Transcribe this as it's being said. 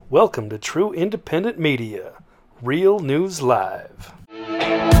Welcome to True Independent Media, Real News Live.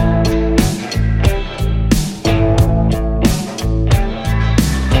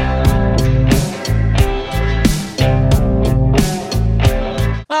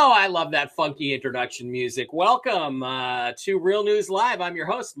 Oh, I love that funky introduction music. Welcome to Real News Live. I'm your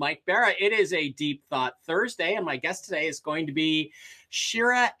host, Mike Barra. It is a Deep Thought Thursday, and my guest today is going to be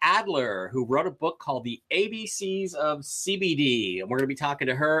Shira Adler, who wrote a book called The ABCs of CBD. And we're going to be talking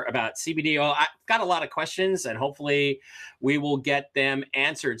to her about CBD. Well, I've got a lot of questions, and hopefully we will get them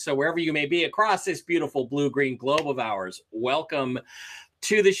answered. So wherever you may be across this beautiful blue-green globe of ours, welcome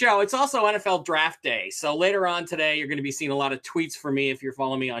to the show. It's also NFL Draft Day. So later on today, you're going to be seeing a lot of tweets from me if you're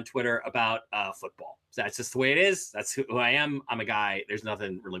following me on Twitter about football. That's just the way it is. That's who I am. I'm a guy. There's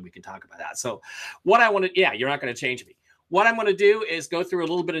nothing really we can talk about that. So what I want to, you're not going to change me. What I'm going to do is go through a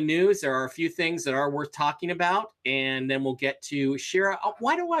little bit of news. There are a few things that are worth talking about, and then we'll get to Shira.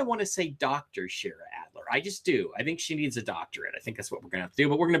 Why do I want to say Dr. Shira Adler? I just do. I think she needs a doctorate. I think that's what we're going to have to do,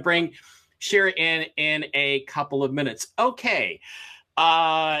 but we're going to bring Shira in a couple of minutes. Okay.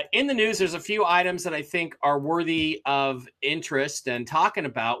 In the news, there's a few items that I think are worthy of interest and talking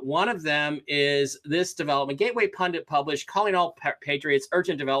about. One of them is this development. Gateway Pundit published, calling all patriots,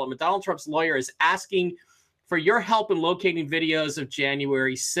 urgent development. Donald Trump's lawyer is asking for your help in locating videos of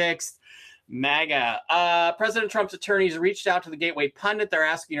January 6th. MAGA. President Trump's attorneys reached out to the Gateway Pundit. They're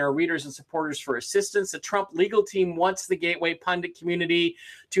asking our readers and supporters for assistance. The Trump legal team wants the Gateway Pundit community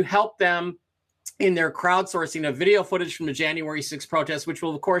to help them in their crowdsourcing of video footage from the January 6th protests, which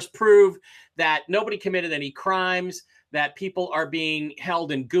will, of course, prove that nobody committed any crimes, that people are being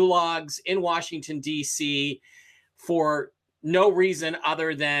held in gulags in Washington, D.C. for no reason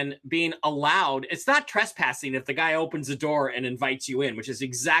other than being allowed. It's not trespassing if the guy opens the door and invites you in, which is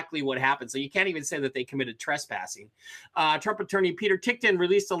exactly what happened. So you can't even say that they committed trespassing. Trump attorney Peter Ticktin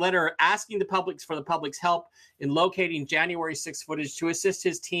released a letter asking the public for the public's help in locating January 6th footage to assist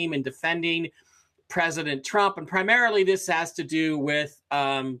his team in defending President Trump. And primarily this has to do with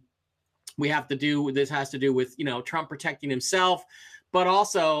Trump protecting himself, but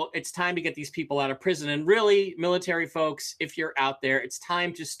also it's time to get these people out of prison. And really, military folks, if you're out there, it's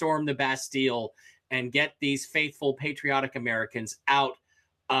time to storm the Bastille and get these faithful, patriotic Americans out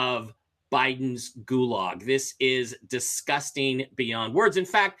of Biden's gulag. This is disgusting beyond words. In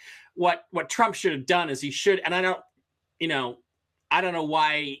fact, what Trump should have done is he should, and I don't know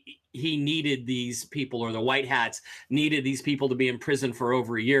why he needed these people, or the White Hats needed these people to be in prison for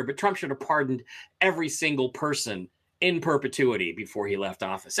over a year, but Trump should have pardoned every single person in perpetuity before he left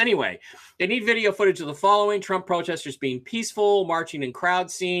office. Anyway, they need video footage of the following: Trump protesters being peaceful, marching in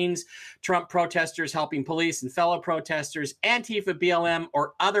crowd scenes, Trump protesters helping police and fellow protesters, Antifa, BLM,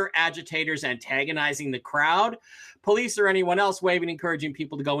 or other agitators antagonizing the crowd, police or anyone else waving, encouraging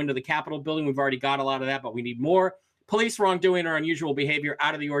people to go into the Capitol building. We've already got a lot of that, but we need more. Police wrongdoing or unusual behavior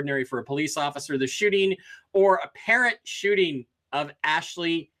out of the ordinary for a police officer. The shooting or apparent shooting of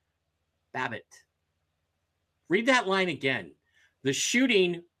Ashley Babbitt. Read that line again. The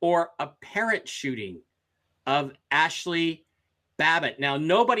shooting or apparent shooting of Ashley Babbitt. Now,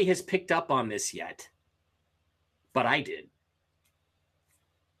 nobody has picked up on this yet, but I did.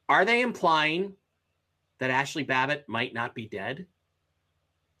 Are they implying that Ashley Babbitt might not be dead?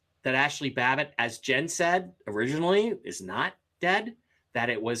 That Ashley Babbitt, as Jen said originally, is not dead? That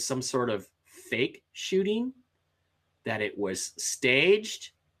it was some sort of fake shooting? That it was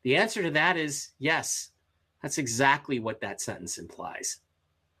staged? The answer to that is yes. That's exactly what that sentence implies.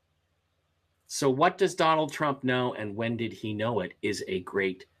 So what does Donald Trump know, and when did he know it, is a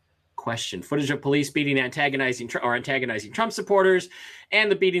great question. Footage of police beating antagonizing Trump supporters,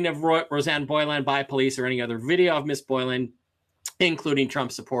 and the beating of Rosanne Boyland by police, or any other video of Miss Boyland, including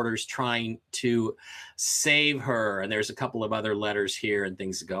Trump supporters trying to save her. And there's a couple of other letters here and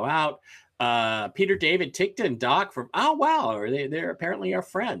things that go out. Peter David Ticktin, Doc, from, oh, wow, they're apparently our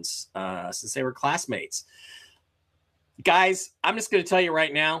friends since they were classmates. Guys, I'm just going to tell you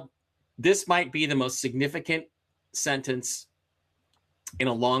right now, this might be the most significant sentence in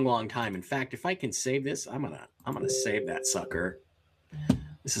a long, long time. In fact, if I can save this, I'm gonna save that sucker.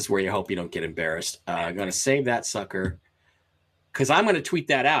 This is where you hope you don't get embarrassed. I'm going to save that sucker, because I'm going to tweet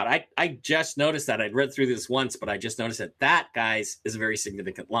that out. I just noticed that. I'd read through this once, but I just noticed that, guys, is a very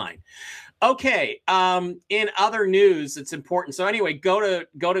significant line. Okay, in other news, it's important. So anyway, go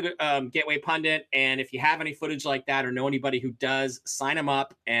to Gateway Pundit, and if you have any footage like that or know anybody who does, sign them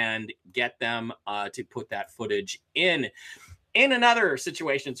up and get them to put that footage in. In another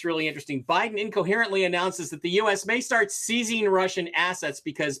situation, it's really interesting. Biden incoherently announces that the U.S. may start seizing Russian assets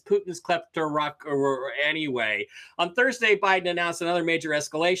because Putin's anyway. On Thursday, Biden announced another major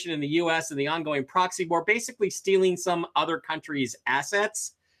escalation in the U.S. and the ongoing proxy war. Basically, stealing some other country's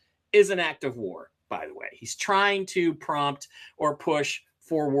assets is an act of war, by the way. He's trying to prompt or push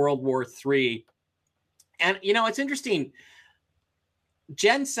for World War III. And, it's interesting.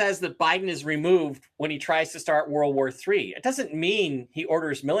 Jen says that Biden is removed when he tries to start World War III. It doesn't mean he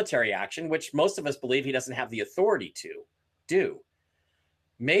orders military action, which most of us believe he doesn't have the authority to do.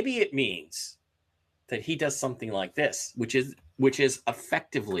 Maybe it means that he does something like this, which is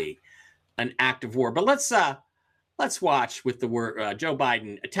effectively an act of war. But let's watch with the word Joe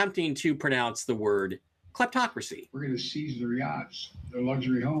Biden attempting to pronounce the word kleptocracy. We're going to seize their yachts, their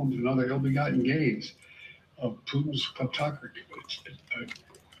luxury homes, and other ill-begotten gains of Putin's kleptocracy.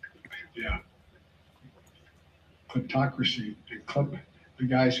 Kleptocracy. The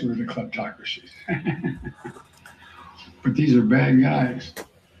guys who are the kleptocracies. But these are bad guys.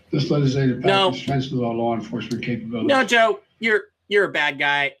 This legislative package strengthens our law enforcement capabilities. No, Joe, you're a bad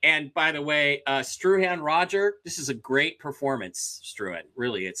guy. And by the way, Struhan Roger, this is a great performance, Struhan.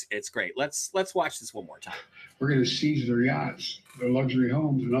 Really, it's great. Let's watch this one more time. We're going to seize their yachts, their luxury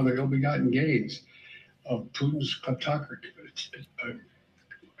homes, and other ill-begotten gains of Putin's kleptocracy.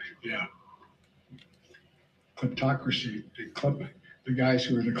 Kleptocracy. The guys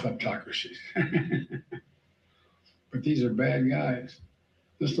who are the kleptocracies. But these are bad guys.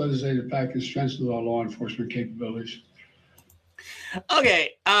 This legislative package strengthens our law enforcement capabilities.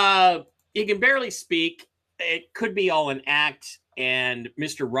 Okay, he can barely speak. It could be all an act. And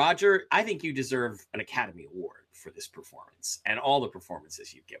Mr. Roger, I think you deserve an Academy Award for this performance and all the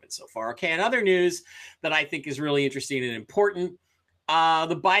performances you've given so far. Okay, and other news that I think is really interesting and important,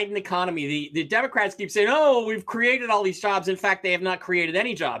 the Biden economy. The Democrats keep saying, oh, we've created all these jobs. In fact, they have not created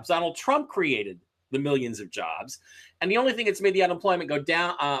any jobs. Donald Trump created the millions of jobs. And the only thing that's made the unemployment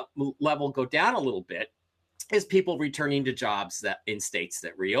level go down a little bit is people returning to jobs that in states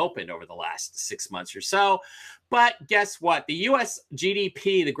that reopened over the last 6 months or so. But guess what? The U.S.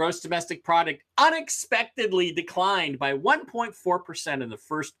 GDP, the gross domestic product, unexpectedly declined by 1.4% in the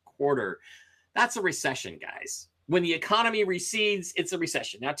first quarter. That's a recession, guys. When the economy recedes, it's a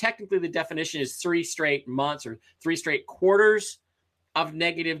recession. Now, technically, the definition is 3 straight months or 3 straight quarters of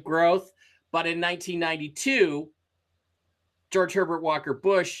negative growth. But in 1992, George Herbert Walker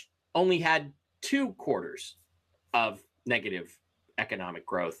Bush only had 2 quarters of negative economic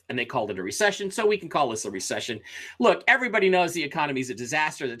growth, and they called it a recession. So we can call this a recession. Look, everybody knows the economy is a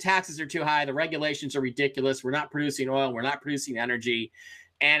disaster. The taxes are too high. The regulations are ridiculous. We're not producing oil. We're not producing energy.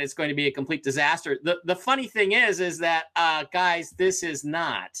 And it's going to be a complete disaster. The funny thing is that, guys, this is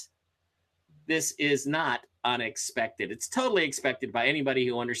not unexpected. It's totally expected by anybody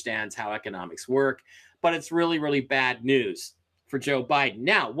who understands how economics work, but it's really, really bad news for Joe Biden.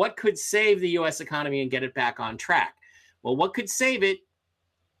 Now, what could save the U.S. economy and get it back on track? Well, what could save it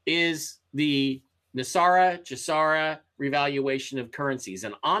is the NESARA revaluation of currencies.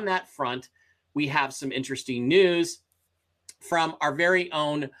 And on that front, we have some interesting news from our very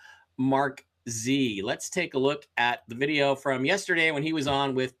own Mark Z. Let's take a look at the video from yesterday when he was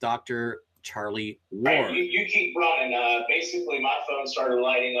on with Dr. Charlie Ward. You keep running. Basically, my phone started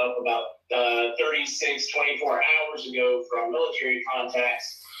lighting up about 24 hours ago from military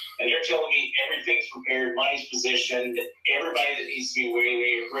contacts. And they're telling me everything's prepared, money's positioned, everybody that needs to be where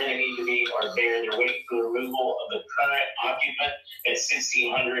they need to be are there. They're waiting for the removal of the current occupant at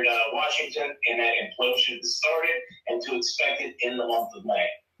 1600 Washington, and that implosion has started, and to expect it in the month of May.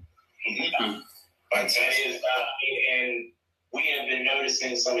 Mm-hmm. That is, and we have been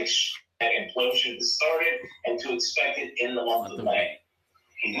noticing that implosion has started, and to expect it in the month of May.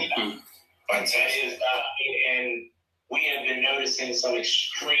 Mm-hmm. That is, and we have been noticing some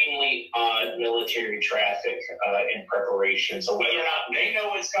extremely odd military traffic in preparation. So whether or not they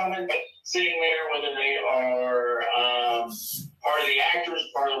know it's coming, but sitting there, whether they are part of the actors,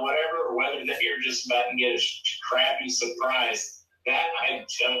 part of whatever, or whether they're just about to get a crappy surprise, that I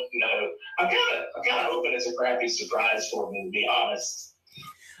don't know. I'm kind of hoping it's a crappy surprise for me, to be honest.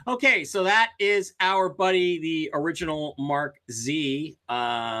 Okay, so that is our buddy, the original Mark Z,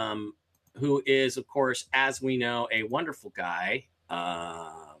 who is, of course, as we know, a wonderful guy.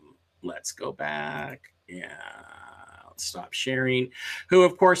 Let's go back. Yeah, let's stop sharing. Who,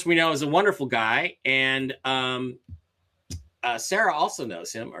 of course, we know is a wonderful guy. And Sarah also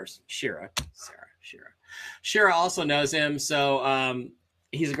knows him, or Shira also knows him. So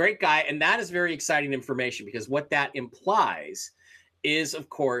he's a great guy. And that is very exciting information, because what that implies is, of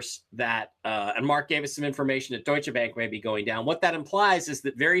course, that, and Mark gave us some information that Deutsche Bank may be going down. What that implies is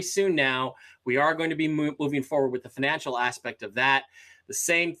that very soon now, we are going to be moving forward with the financial aspect of that. The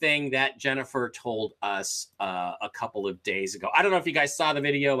same thing that Jennifer told us a couple of days ago. I don't know if you guys saw the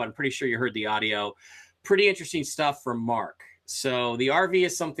video, but I'm pretty sure you heard the audio. Pretty interesting stuff from Mark. So the RV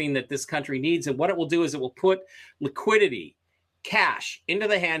is something that this country needs. And what it will do is it will put liquidity, cash, into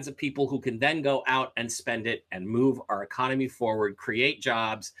the hands of people who can then go out and spend it and move our economy forward, create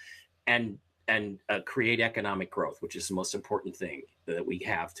jobs, and create economic growth, which is the most important thing that we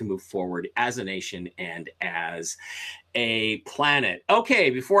have to move forward as a nation and as a planet. Okay,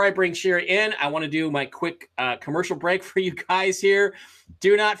 before I bring Shira in, I want to do my quick commercial break for you guys here.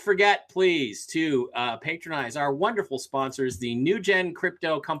 Do not forget, please, to patronize our wonderful sponsors, the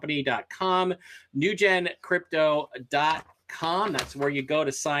NewGenCryptoCompany.com, NewGenCrypto.com. That's where you go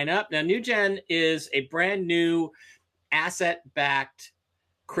to sign up. Now, NewGen is a brand new asset-backed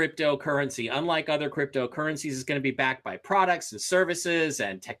cryptocurrency. Unlike other cryptocurrencies, it's going to be backed by products and services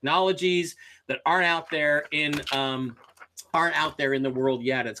and technologies that aren't out there in the world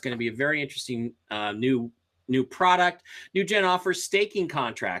yet. It's going to be a very interesting new product. NewGen offers staking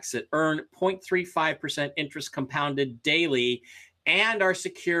contracts that earn 0.35% interest compounded daily and are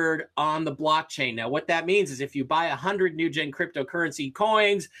secured on the blockchain. Now, what that means is if you buy 100 NewGen cryptocurrency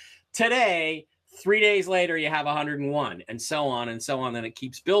coins today, 3 days later, you have 101, and so on and so on, and it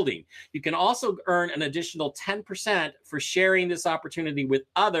keeps building. You can also earn an additional 10% for sharing this opportunity with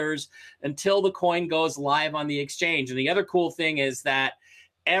others until the coin goes live on the exchange. And the other cool thing is that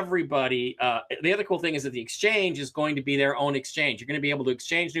the exchange is going to be their own exchange. You're going to be able to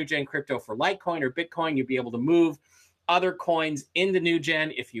exchange NewGen crypto for Litecoin or Bitcoin. You'll be able to move other coins into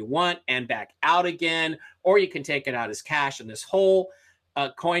NewGen if you want and back out again, or you can take it out as cash. And this whole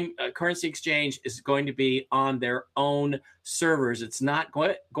currency exchange is going to be on their own servers. It's not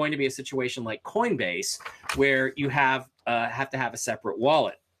going to be a situation like Coinbase where you have to have a separate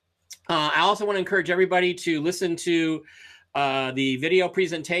wallet. I also want to encourage everybody to listen to the video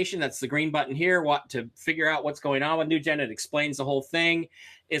presentation. That's the green button here. To figure out what's going on with NewGen, it explains the whole thing.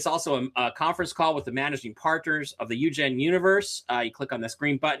 It's also a conference call with the managing partners of the UGen universe. You click on this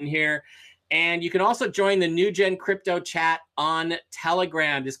green button here. And you can also join the NewGen Crypto Chat on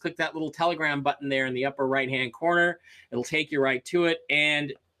Telegram. Just click that little Telegram button there in the upper right-hand corner. It'll take you right to it.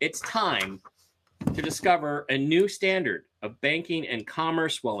 And it's time to discover a new standard of banking and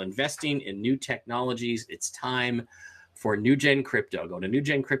commerce while investing in new technologies. It's time for NewGen Crypto. Go to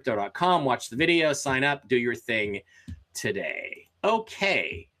newgencrypto.com, watch the video, sign up, do your thing today.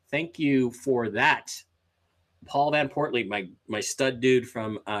 Okay, thank you for that, Paul Van Portley, my stud dude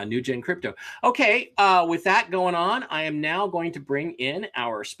from NewGen Crypto. Okay, with that going on, I am now going to bring in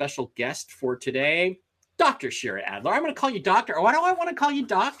our special guest for today, Dr. Shira Adler. I'm going to call you Doctor. Why do I want to call you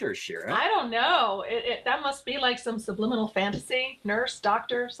Doctor, Shira? I don't know. That must be like some subliminal fantasy. Nurse,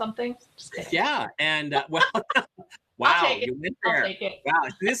 doctor, something. Just kidding. Yeah, and well, wow, you went there. I'll take it. Wow,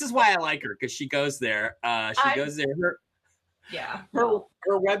 this is why I like her, because she goes there. She goes there. Her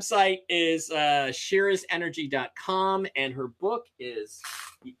website is shirasenergy.com, and her book is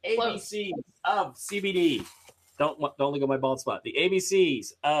The ABCs of CBD. Don't look at my bald spot. The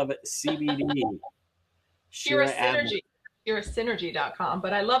ABCs of CBD. Shirasynergy.com.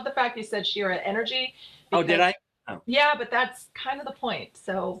 But I love the fact you said Shira Energy. Oh, did I? Oh. Yeah, but that's kind of the point.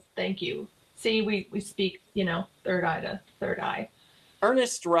 So thank you. See, we speak, third eye to third eye.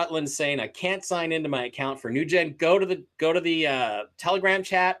 Ernest Rutland saying, I can't sign into my account for NewGen. Go to the Telegram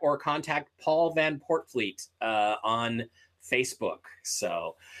chat or contact Paul Van Portfleet on Facebook.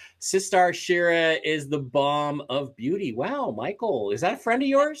 So Sistar Shira is the bomb of beauty. Wow, Michael, is that a friend of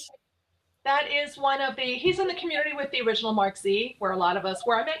yours? That is he's in the community with the original Mark Z, where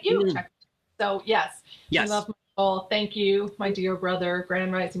I met you. So yes. I love Michael. Thank you, my dear brother.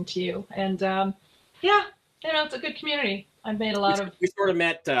 Grand rising to you. And it's a good community. I've made a lot of. We sort of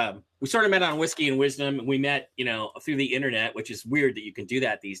met on Whiskey and Wisdom. We met, through the internet, which is weird that you can do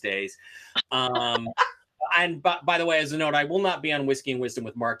that these days. And by the way, as a note, I will not be on Whiskey and Wisdom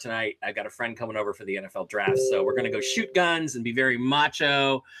with Mark tonight. I got a friend coming over for the NFL draft, so we're going to go shoot guns and be very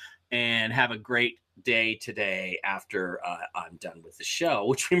macho and have a great day today after I'm done with the show.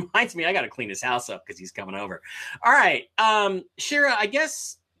 Which reminds me, I got to clean his house up because he's coming over. All right, Shira, I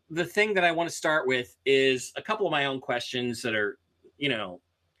guess the thing that I want to start with is a couple of my own questions that are,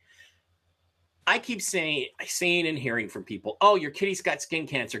 I keep seeing and hearing from people, oh, your kitty's got skin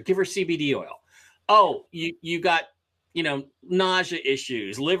cancer, give her CBD oil. Oh, you got, nausea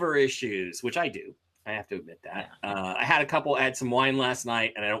issues, liver issues, which I do. I have to admit that. I had some wine last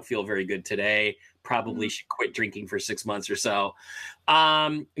night, and I don't feel very good today. Probably should quit drinking for 6 months or so,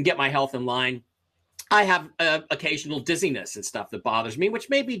 and get my health in line. I have occasional dizziness and stuff that bothers me, which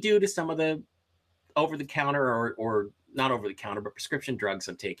may be due to some of the over-the-counter or not over-the-counter, but prescription drugs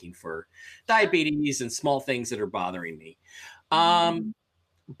I'm taking for diabetes and small things that are bothering me.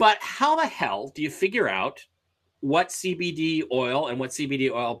 But how the hell do you figure out what CBD oil and what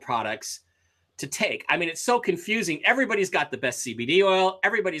CBD oil products to take? I mean, it's so confusing. Everybody's got the best CBD oil.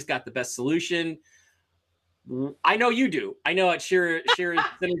 Everybody's got the best solution. I know you do. I know at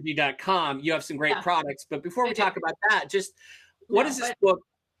SheerSynergy.com, you have some great products. But before we talk about that, just what is this book?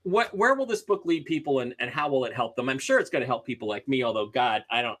 Where will this book lead people, and how will it help them? I'm sure it's going to help people like me, although God,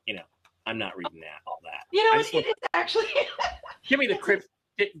 I don't, I'm not reading all that. It's actually give me the cliff.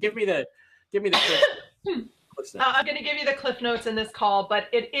 Give me the cliff. I'm going to give you the cliff notes in this call, but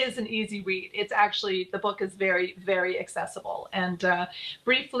it is an easy read. It's actually, the book is very, very accessible. And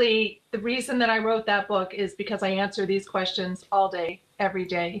briefly, the reason that I wrote that book is because I answer these questions all day, every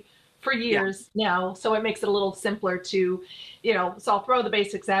day, for years now. So it makes it a little simpler to, so I'll throw the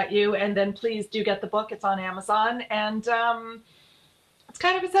basics at you, and then please do get the book. It's on Amazon, and it's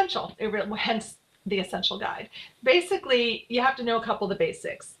kind of essential. Hence the Essential Guide. Basically, you have to know a couple of the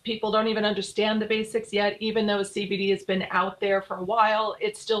basics. People don't even understand the basics yet. Even though CBD has been out there for a while,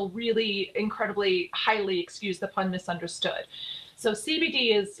 it's still really incredibly highly, excuse the pun, misunderstood. So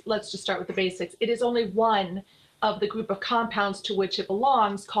CBD is, let's just start with the basics. It is only one of the group of compounds to which it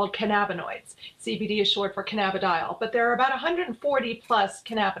belongs, called cannabinoids. CBD is short for cannabidiol, but there are about 140 plus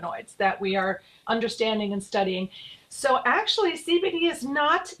cannabinoids that we are understanding and studying. So actually, CBD is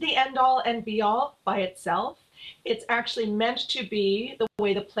not the end-all and be-all by itself. It's actually meant to be the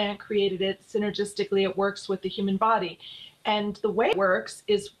way the plant created it. Synergistically, it works with the human body. And the way it works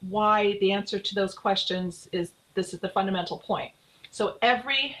is why the answer to those questions is, this is the fundamental point. So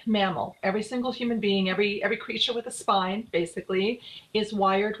every mammal, every single human being, every creature with a spine, basically, is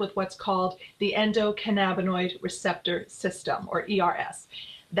wired with what's called the endocannabinoid receptor system, or ERS.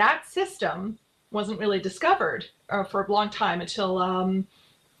 That system wasn't really discovered for a long time until,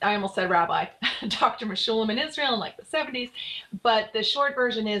 I almost said rabbi, Dr. Meshulam in Israel in like the 70s. But the short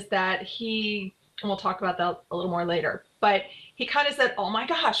version is that he, and we'll talk about that a little more later, but he kind of said, oh my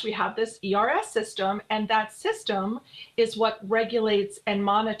gosh, we have this ERS system, and that system is what regulates and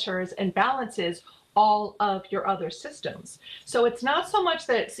monitors and balances all of your other systems. So it's not so much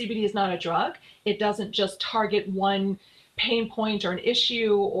that CBD is not a drug. It doesn't just target one pain point or an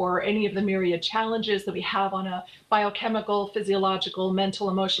issue or any of the myriad challenges that we have on a biochemical, physiological, mental,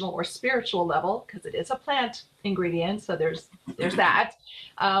 emotional, or spiritual level, because it is a plant ingredient. So there's that.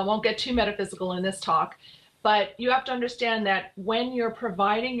 Won't get too metaphysical in this talk, but you have to understand that when you're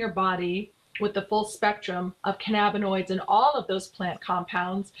providing your body with the full spectrum of cannabinoids and all of those plant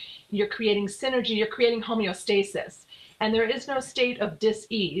compounds, you're creating synergy, you're creating homeostasis. And there is no state of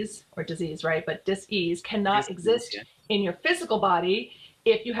dis-ease, or disease, right? But dis-ease cannot exist in your physical body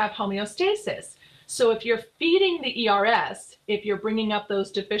if you have homeostasis. So if you're feeding the ERS, if you're bringing up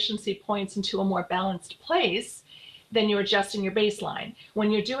those deficiency points into a more balanced place, then you're adjusting your baseline.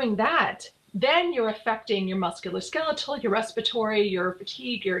 When you're doing that, then you're affecting your musculoskeletal, your respiratory, your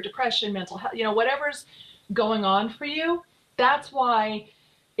fatigue, your depression, mental health, whatever's going on for you. That's why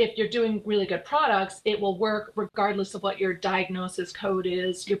if you're doing really good products, it will work regardless of what your diagnosis code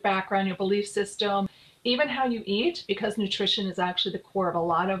is, your background, your belief system, even how you eat, because nutrition is actually the core of a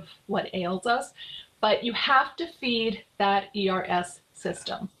lot of what ails us. But you have to feed that ERS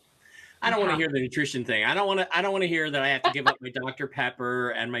system. I don't want to hear the nutrition thing. I don't want to hear that I have to give up my Dr. Pepper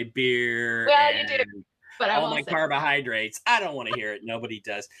and my beer and you do, but all my carbohydrates. I don't want to hear it. Nobody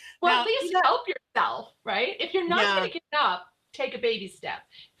does. Well, now, at least help yourself, right? If you're not going to get up, take a baby step.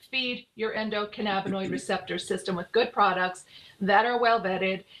 Feed your endocannabinoid receptor system with good products that are well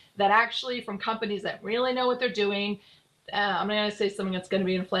vetted, that actually from companies that really know what they're doing. I'm going to say something that's going to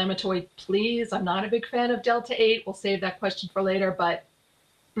be inflammatory. Please, I'm not a big fan of Delta 8. We'll save that question for later, but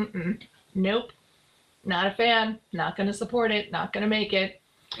nope, not a fan, not going to support it, not going to make it.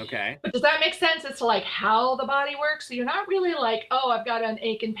 Okay. But does that make sense as to like how the body works? So you're not really like, oh, I've got an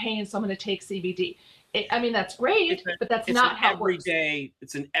ache and pain, so I'm going to take CBD. That's great, but that's not how it works.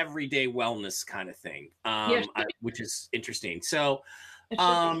 It's an everyday wellness kind of thing, which is interesting. So,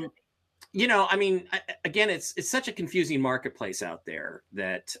 again, it's such a confusing marketplace out there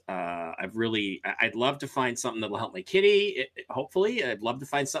that I'd love to find something that'll help my kitty. Hopefully, I'd love to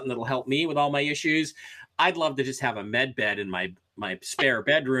find something that'll help me with all my issues. I'd love to just have a med bed in my spare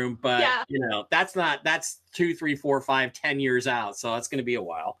bedroom, but that's 2, 3, 4, 5, 10 years out. So that's going to be a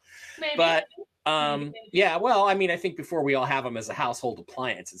while. Maybe. But Yeah, well, I mean, I think before we all have them as a household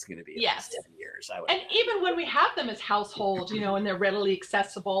appliance, it's going to be Yes. 10 years. I would And imagine. even when we have them as household, you know, and they're readily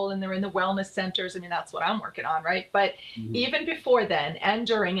accessible and they're in the wellness centers, I mean, that's what I'm working on, right? But even before then and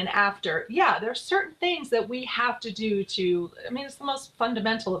during and after, yeah, there are certain things that we have to do to, I mean, it's the most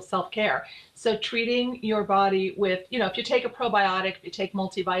fundamental of self-care. So treating your body with, you know, if you take a probiotic, if you take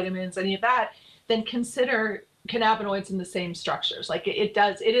multivitamins, any of that, then consider cannabinoids in the same structures. Like it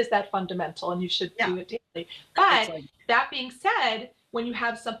is that fundamental, and you should do it daily. But that being said, when you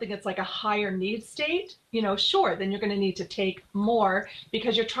have something that's like a higher need state, you know, sure, then you're going to need to take more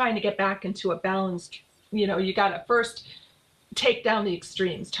because you're trying to get back into a balanced, you know, you got to first take down the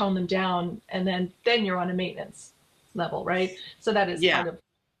extremes, tone them down, and then you're on a maintenance level, right? So that is part of,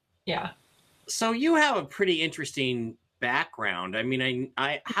 So you have a pretty interesting background. I mean,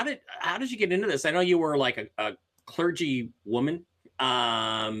 how did you get into this? I know you were like a clergy woman,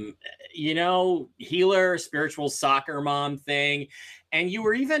 you know, healer, spiritual soccer mom thing, and you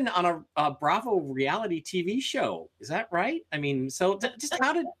were even on a Bravo reality TV show. Is that right? I mean, so just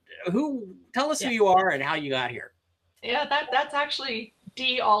tell us who you are and how you got here. Yeah, that's actually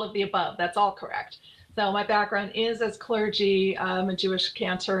all of the above. That's all correct. So my background is as clergy. I'm a Jewish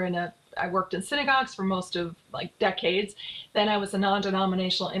cantor and I worked in synagogues for most of like decades. Then I was a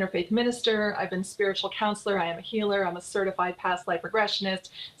non-denominational interfaith minister. I've been spiritual counselor. I am a healer. I'm a certified past life regressionist.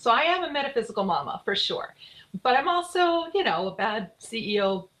 So I am a metaphysical mama for sure. But I'm also, you know, a bad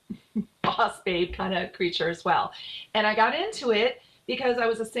CEO boss babe kind of creature as well. And I got into it because I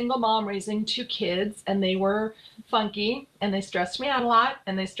was a single mom raising 2 kids, and they were funky, and they stressed me out a lot,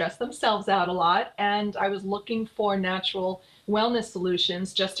 and they stressed themselves out a lot. And I was looking for natural wellness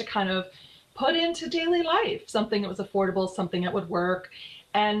solutions just to kind of put into daily life, something that was affordable, something that would work.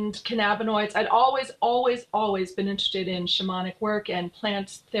 And cannabinoids, I'd always been interested in shamanic work and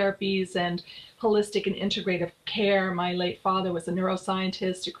plant therapies and holistic and integrative care. My late father was a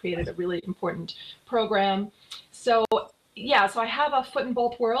neuroscientist who created a really important program. So I have a foot in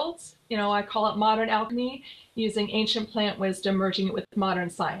both worlds. You know, I call it modern alchemy, using ancient plant wisdom, merging it with modern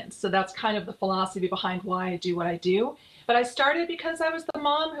science. So that's kind of the philosophy behind why I do what I do. But I started because I was the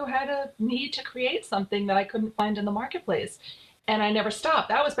mom who had a need to create something that I couldn't find in the marketplace. And I never stopped.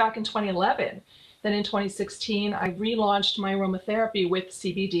 That was back in 2011. Then in 2016, I relaunched my aromatherapy with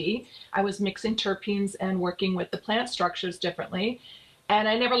CBD. I was mixing terpenes and working with the plant structures differently. And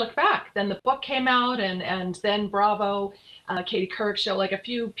I never looked back. Then the book came out, and then Bravo, Katie Couric show, like a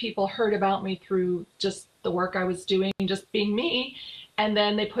few people heard about me through just the work I was doing, just being me. And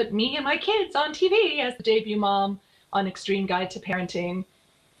then they put me and my kids on TV as the debut mom on Extreme Guide to Parenting.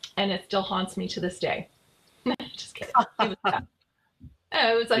 And it still haunts me to this day. Just kidding.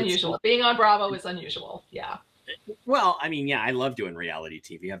 It was unusual. Being on Bravo was unusual. Yeah. Well, I mean, yeah, I love doing reality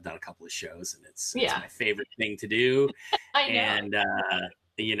TV. I've done a couple of shows, and it's my favorite thing to do. I know. And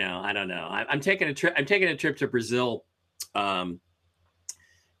you know, I don't know. I'm taking a trip to Brazil in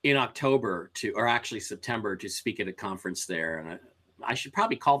October or actually September to speak at a conference there. And I should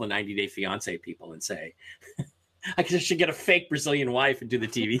probably call the 90 Day Fiance people and say I should get a fake Brazilian wife and do the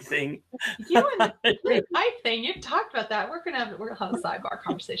TV thing. You and the wife thing, you've talked about that. We're gonna have a sidebar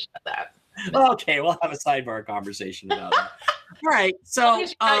conversation about that. Okay, we'll have a sidebar conversation about that. All right. So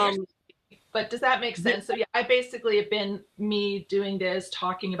but does that make sense? So yeah, I basically have been me doing this,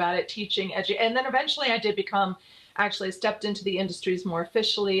 talking about it, teaching, and then eventually I did become, actually stepped into the industries more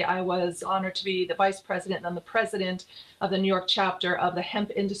officially. I was honored to be the vice president and then the president of the New York chapter of the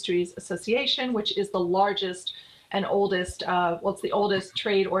Hemp Industries Association, which is the largest and oldest, it's the oldest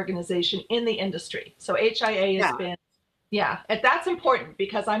trade organization in the industry. So HIA has been, that's important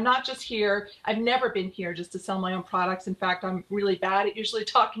because I'm not just here. I've never been here just to sell my own products. In fact, I'm really bad at usually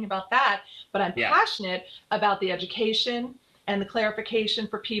talking about that, but I'm passionate about the education and the clarification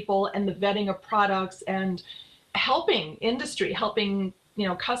for people and the vetting of products and helping industry, helping, you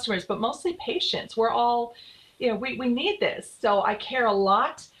know, customers, but mostly patients. We're all, you know, we need this. So I care a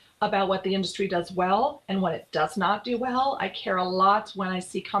lot about what the industry does well and what it does not do well. I care a lot when I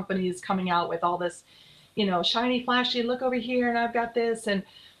see companies coming out with all this, you know, shiny, flashy, look over here and I've got this. And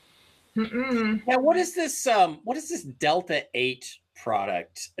now what is this Delta 8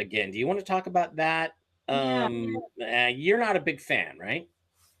 product again? Do you want to talk about that? You're not a big fan, right?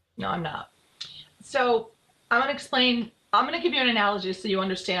 No, I'm not. So I'm going to give you an analogy so you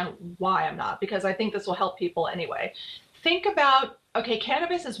understand why I'm not, because I think this will help people anyway. Think about, okay,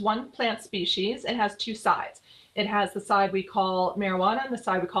 cannabis is one plant species and has 2 sides. It has the side we call marijuana and the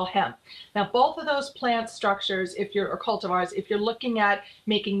side we call hemp. Now, both of those plant structures, or cultivars, if you're looking at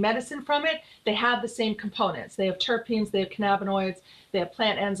making medicine from it, they have the same components. They have terpenes, they have cannabinoids, they have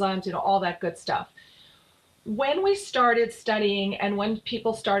plant enzymes, all that good stuff. When we started studying and when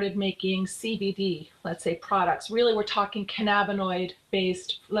people started making CBD, let's say products, really we're talking cannabinoid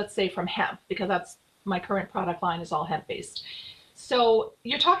based, let's say from hemp, because that's my current product line is all hemp based. So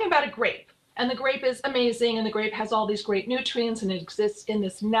you're talking about a grape. And the grape is amazing, and the grape has all these great nutrients, and it exists in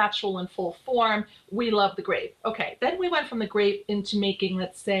this natural and full form. We love the grape. Okay, then we went from the grape into making,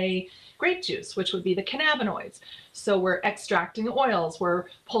 let's say, grape juice, which would be the cannabinoids. So we're extracting oils, we're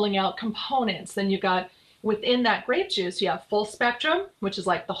pulling out components. Then you got, within that grape juice, you have full spectrum, which is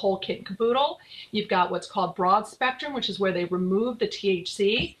like the whole kit and caboodle. You've got what's called broad spectrum, which is where they remove the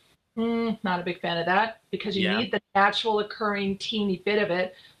THC. Not a big fan of that, because you need the natural occurring teeny bit of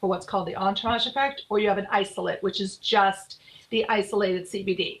it for what's called the entourage effect, or you have an isolate, which is just the isolated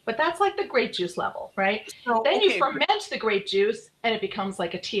CBD. But that's like the grape juice level, right? So, then you ferment the grape juice and it becomes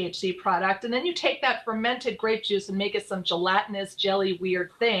like a THC product. And then you take that fermented grape juice and make it some gelatinous jelly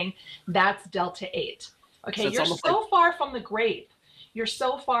weird thing. That's Delta 8. Okay, so you're so far from the grape. You're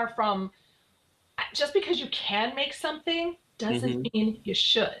so far from, just because you can make something doesn't mean you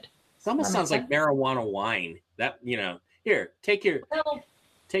should. It almost sounds like marijuana wine. That, here, take your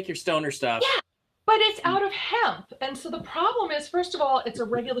stoner stuff. Yeah, but it's out of hemp. And so the problem is, first of all, it's a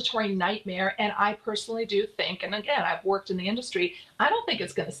regulatory nightmare. And I personally do think, and again, I've worked in the industry, I don't think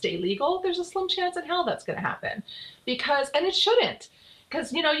it's going to stay legal. There's a slim chance in hell that's going to happen. And it shouldn't.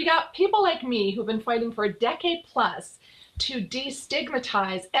 Because, you got people like me who've been fighting for a decade plus to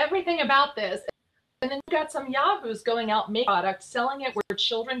destigmatize everything about this. And then you've got some yahoos going out making products, selling it where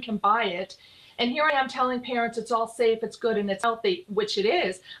children can buy it. And here I am telling parents it's all safe, it's good, and it's healthy, which it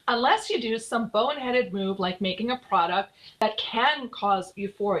is, unless you do some boneheaded move like making a product that can cause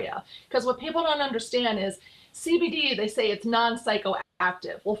euphoria. Because what people don't understand is CBD, they say it's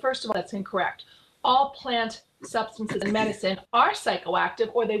non-psychoactive. Well, first of all, that's incorrect. All plant substances in medicine are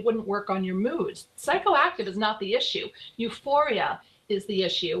psychoactive, or they wouldn't work on your moods. Psychoactive is not the issue. Euphoria is the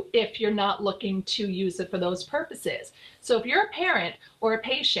issue if you're not looking to use it for those purposes. So if you're a parent or a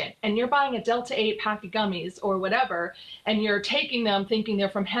patient and you're buying a Delta 8 pack of gummies or whatever, and you're taking them thinking they're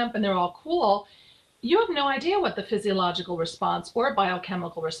from hemp and they're all cool, you have no idea what the physiological response or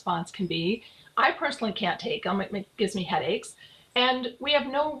biochemical response can be. I personally can't take them. It gives me headaches. And we have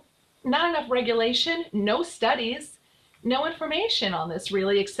not enough regulation, no studies, no information on this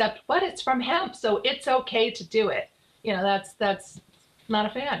really, except, but it's from hemp, so it's okay to do it. That's not a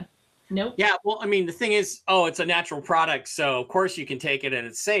fan. Nope. Yeah, well, I mean, the thing is, it's a natural product, so of course you can take it and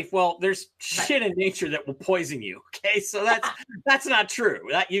it's safe. Well, there's shit in nature that will poison you. Okay, so that's not true.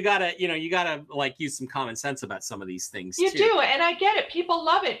 That you gotta like use some common sense about some of these things. You do, and I get it. People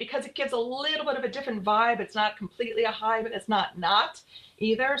love it because it gives a little bit of a different vibe. It's not completely a high, but it's not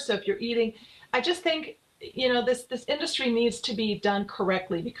either. So if you're eating, I just think this industry needs to be done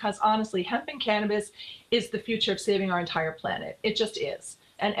correctly, because honestly, hemp and cannabis is the future of saving our entire planet. It just is.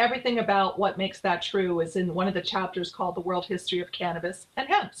 And everything about what makes that true is in one of the chapters called The World History of Cannabis and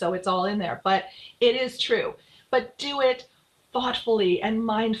Hemp. So it's all in there, but it is true. But do it thoughtfully and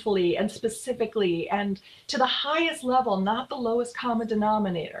mindfully and specifically and to the highest level, not the lowest common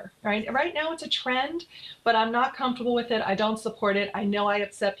denominator, right? Right now it's a trend, but I'm not comfortable with it. I don't support it. I know I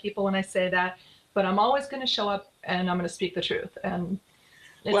upset people when I say that, but I'm always going to show up and I'm going to speak the truth. And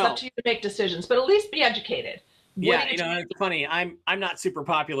it's up to you to make decisions, but at least be educated. Yeah, it's funny. I'm not super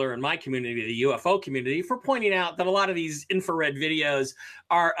popular in my community, the UFO community, for pointing out that a lot of these infrared videos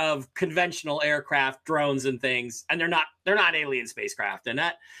are of conventional aircraft, drones, and things, and they're not alien spacecraft,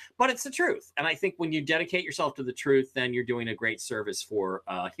 but it's the truth. And I think when you dedicate yourself to the truth, then you're doing a great service for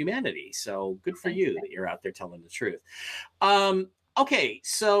humanity. So good for you that you're out there telling the truth. Okay,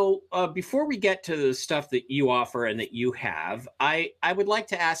 so before we get to the stuff that you offer and that you have, I would like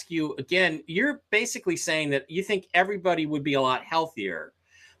to ask you again, you're basically saying that you think everybody would be a lot healthier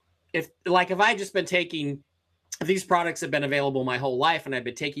if I just been taking, these products have been available my whole life and I've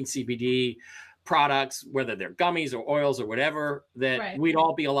been taking CBD products, whether they're gummies or oils or whatever, that we'd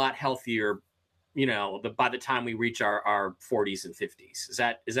all be a lot healthier, by the time we reach our 40s and 50s.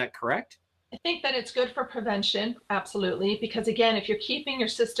 Is that correct? I think that it's good for prevention, absolutely, because again, if you're keeping your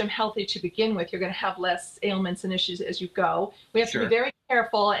system healthy to begin with, you're going to have less ailments and issues as you go. We have to be very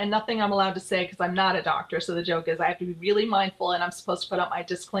careful, and nothing I'm allowed to say, because I'm not a doctor, so the joke is I have to be really mindful, and I'm supposed to put up my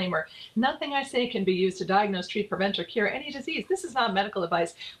disclaimer. Nothing I say can be used to diagnose, treat, prevent, or cure any disease. This is not medical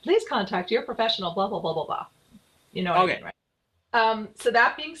advice. Please contact your professional, blah, blah, blah, blah, blah. You know what I mean, right? So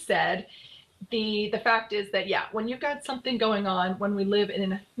that being said, the fact is that, yeah, when you've got something going on, when we live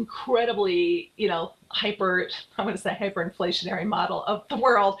in an incredibly, hyperinflationary model of the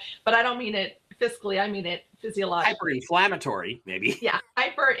world, but I don't mean it fiscally, I mean it physiologically. Hyperinflammatory, maybe. Yeah,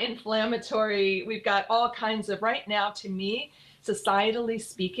 hyperinflammatory. We've got all kinds of, right now, to me, societally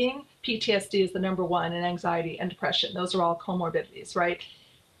speaking, PTSD is the number one, and anxiety and depression. Those are all comorbidities, right?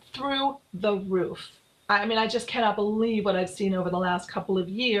 Through the roof. I mean, I just cannot believe what I've seen over the last couple of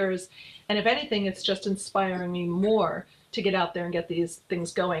years. And if anything, it's just inspiring me more to get out there and get these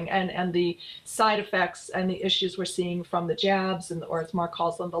things going. And the side effects and the issues we're seeing from the jabs, or as Mark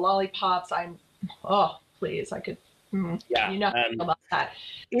calls them, the lollipops, please, I could, about that.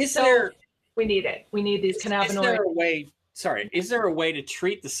 We need it. We need these cannabinoids. Is there a way to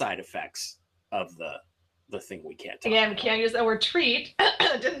treat the side effects of the thing we can't talk Again, about? We can't use the word treat.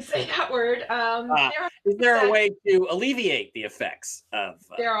 Didn't say that word. Is there a way to alleviate the effects of?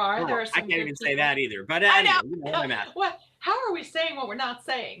 There are some I can't even say that either. But anyway, you know what I'm at. How are we saying what we're not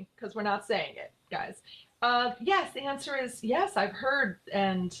saying? Because we're not saying it, guys. Yes, the answer is yes. I've heard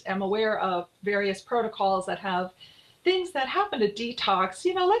and am aware of various protocols that have things that happen to detox.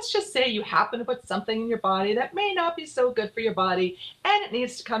 Let's just say you happen to put something in your body that may not be so good for your body, and it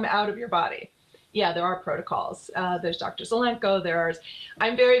needs to come out of your body. Yeah, there are protocols. There's Dr. Zelenko.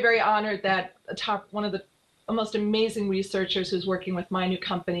 I'm very, very honored that one of the most amazing researchers who's working with my new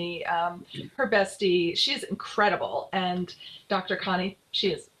company, her bestie, she's incredible. And Dr. Connie,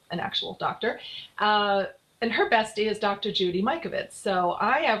 she is an actual doctor. And her bestie is Dr. Judy Mikovits. So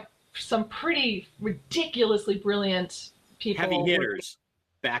I have some pretty ridiculously brilliant people. Heavy hitters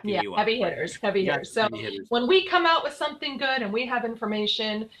backing you up. Heavy hitters. So when we come out with something good and we have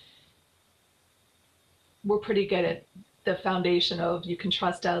information, we're pretty good at the foundation of you can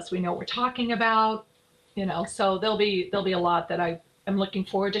trust us. We know what we're talking about, so there'll be a lot that I am looking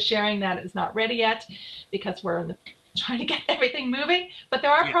forward to sharing that is not ready yet because we're trying to get everything moving. But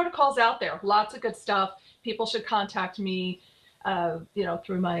there are protocols out there, lots of good stuff. People should contact me,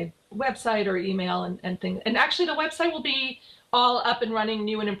 through my website or email and things. And actually the website will be all up and running,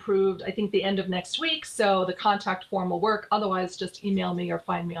 new and improved, I think the end of next week. So the contact form will work. Otherwise, just email me or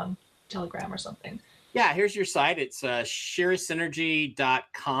find me on Telegram or something. Yeah, here's your site. It's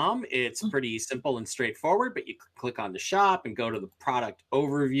shirasynergy.com. It's pretty simple and straightforward, but you click on the shop and go to the product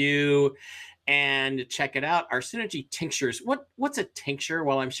overview and check it out. Our Synergy tinctures. What's a tincture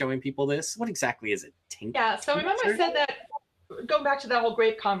while I'm showing people this? What exactly is a tincture? Yeah, so remember I said that, going back to that whole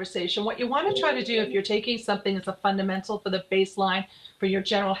grape conversation, what you want to try to do if you're taking something as a fundamental for the baseline for your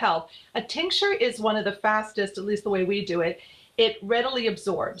general health, a tincture is one of the fastest, at least the way we do it. It readily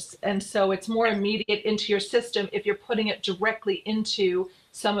absorbs. And so it's more immediate into your system if you're putting it directly into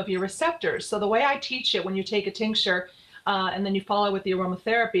some of your receptors. So the way I teach it, when you take a tincture and then you follow with the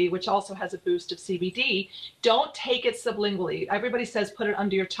aromatherapy, which also has a boost of CBD, don't take it sublingually. Everybody says put it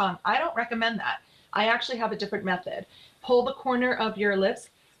under your tongue. I don't recommend that. I actually have a different method. Pull the corner of your lips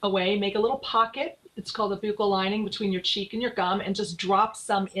away, make a little pocket. It's called a buccal lining between your cheek and your gum, and just drop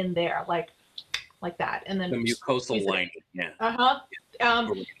some in there, like that. And then the mucosal lining. Yeah.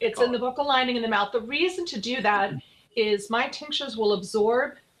 It's in the buccal lining in the mouth. The reason to do that is my tinctures will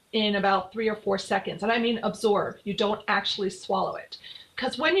absorb in about 3 or 4 seconds. And I mean absorb. You don't actually swallow it.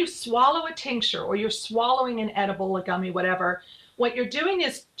 Because when you swallow a tincture or you're swallowing an edible, a gummy, whatever, what you're doing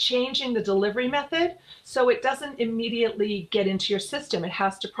is changing the delivery method so it doesn't immediately get into your system. It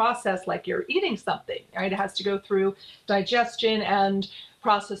has to process like you're eating something, right? It has to go through digestion and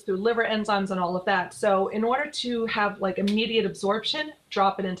process through liver enzymes and all of that. So in order to have like immediate absorption,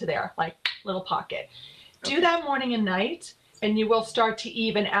 drop it into there, like little pocket. Okay. Do that morning and night, and you will start to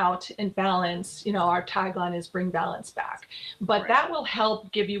even out and balance. Our tagline is bring balance back. But that will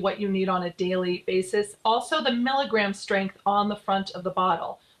help give you what you need on a daily basis. Also, the milligram strength on the front of the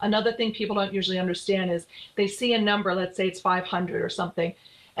bottle. Another thing people don't usually understand is they see a number, let's say it's 500 or something,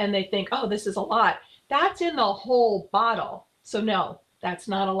 and they think, oh, this is a lot. That's in the whole bottle. So no, that's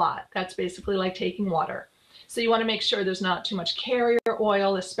not a lot. That's basically like taking water. So you want to make sure there's not too much carrier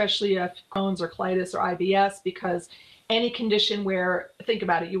oil, especially if Crohn's or colitis or IBS, because any condition where, think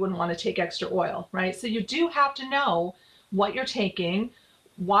about it, you wouldn't want to take extra oil, right? So you do have to know what you're taking,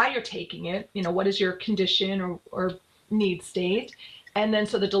 why you're taking it, what is your condition or need state. And then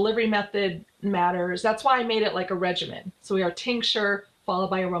so the delivery method matters. That's why I made it like a regimen. So we are tincture, followed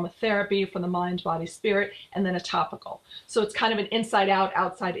by aromatherapy for the mind, body, spirit, and then a topical. So it's kind of an inside out,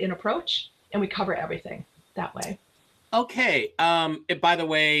 outside in approach, and we cover everything that way. Okay. By the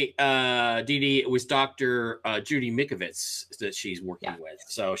way, Dee Dee, it was Dr. Judy Mikovits that she's working with.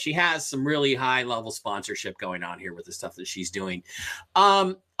 So she has some really high level sponsorship going on here with the stuff that she's doing.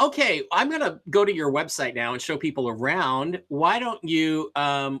 Okay, I'm going to go to your website now and show people around. Why don't you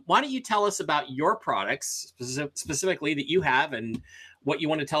tell us about your products specifically that you have and what you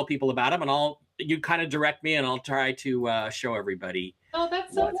want to tell people about them, and you kind of direct me and I'll try to show everybody. Oh,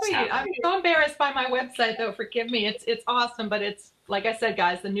 that's so sweet. I'm so embarrassed by my website, though. Forgive me. It's awesome, but it's, like I said,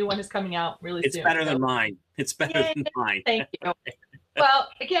 guys, the new one is coming out really soon. It's better than mine. It's better than mine. Thank you. Well,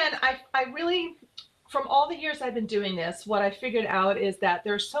 again, I really, from all the years I've been doing this, what I figured out is that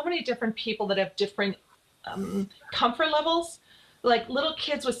there are so many different people that have different comfort levels. Like little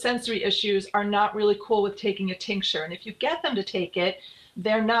kids with sensory issues are not really cool with taking a tincture. And if you get them to take it,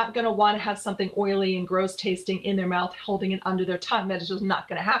 they're not going to want to have something oily and gross tasting in their mouth, holding it under their tongue. That is just not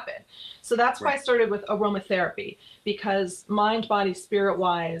going to happen. So that's why I started with aromatherapy, because mind, body, spirit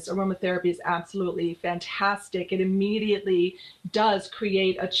wise, aromatherapy is absolutely fantastic. It immediately does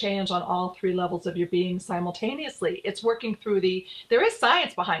create a change on all three levels of your being simultaneously. It's working through there is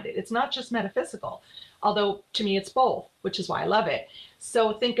science behind it. It's not just metaphysical, although to me it's both, which is why I love it.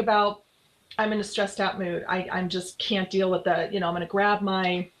 So think about, I'm in a stressed out mood. I just can't deal with I'm going to grab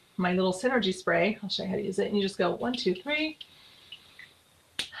my little Synergy spray. I'll show you how to use it. And you just go 1, 2, 3.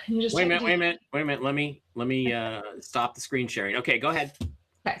 And you just wait a minute. Let me stop the screen sharing. Okay, go ahead.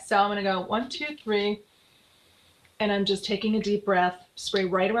 Okay, so I'm going to go 1, 2, 3. And I'm just taking a deep breath, spray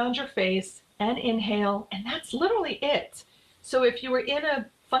right around your face and inhale. And that's literally it. So if you were in a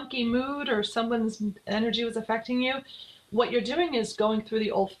funky mood or someone's energy was affecting you, what you're doing is going through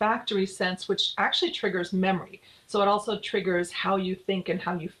the olfactory sense, which actually triggers memory. So it also triggers how you think and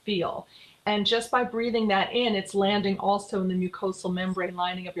how you feel. And just by breathing that in, it's landing also in the mucosal membrane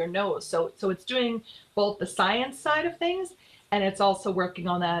lining of your nose. So it's doing both the science side of things, and it's also working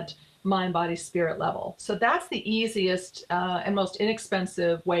on that mind, body, spirit level. So that's the easiest and most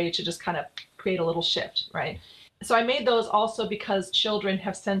inexpensive way to just kind of create a little shift, right? So I made those also because children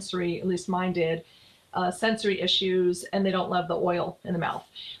have sensory, at least mine did, sensory issues, and they don't love the oil in the mouth.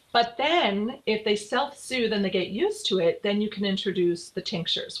 But then if they self-soothe and they get used to it, then you can introduce the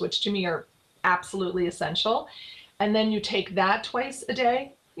tinctures, which to me are absolutely essential. And then you take that twice a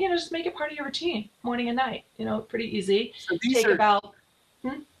day, just make it part of your routine, morning and night, pretty easy. So these take about...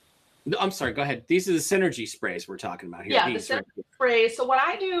 I'm sorry, go ahead. These are the Synergy sprays we're talking about here. Yeah, the Synergy sprays. So what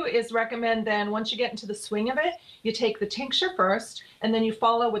I do is recommend then, once you get into the swing of it, you take the tincture first, and then you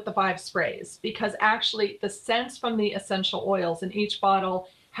follow with the 5 sprays, because actually the scents from the essential oils in each bottle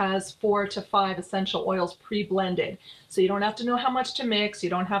has 4 to 5 essential oils pre-blended. So you don't have to know how much to mix. You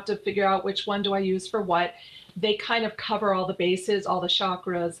don't have to figure out which one do I use for what. They kind of cover all the bases, all the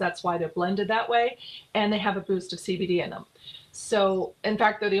chakras. That's why they're blended that way. And they have a boost of CBD in them. So, in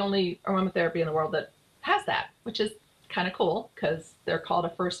fact, they're the only aromatherapy in the world that has that, which is kind of cool because they're called a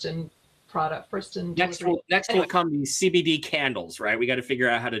first in Next will come these CBD candles, right? We got to figure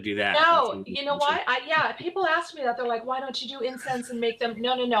out how to do that. No, you know what? People ask me that. They're like, why don't you do incense and make them?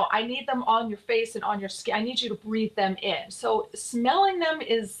 No. I need them on your face and on your skin. I need you to breathe them in. So smelling them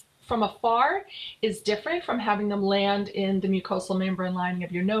from afar is different from having them land in the mucosal membrane lining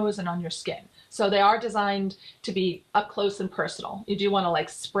of your nose and on your skin. So they are designed to be up close and personal. You do want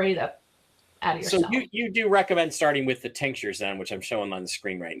to spray that out of yourself. So you do recommend starting with the tinctures then, which I'm showing on the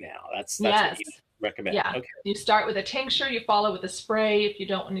screen right now. That's yes. What you recommend. Yeah. Okay. You start with a tincture, you follow with a spray. If you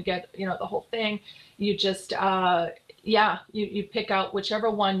don't want to get, the whole thing, you just, you pick out whichever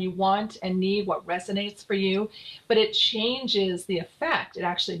one you want and need, what resonates for you, but it changes the effect. It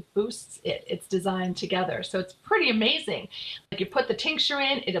actually boosts it. It's designed together. So it's pretty amazing. Like you put the tincture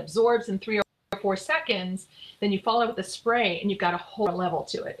in, it absorbs in 3 or 4 seconds, then you follow with a spray and you've got a whole level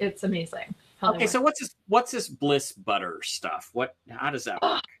to it. It's amazing. Okay, so what's this bliss butter stuff? How does that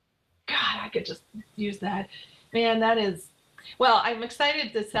work? God, I could just use that. Man, that is, well, I'm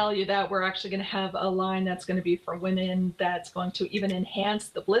excited to tell you that we're actually going to have a line that's going to be for women that's going to even enhance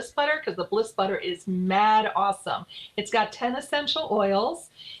the bliss butter, because the bliss butter is mad awesome. It's got 10 essential oils.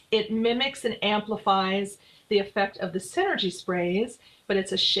 It mimics and amplifies the effect of the Synergy sprays, but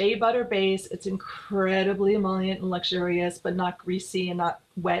it's a shea butter base. It's incredibly emollient and luxurious, but not greasy and not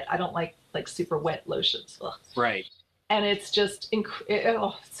wet. I don't like super wet lotions. Ugh. Right. And it's just,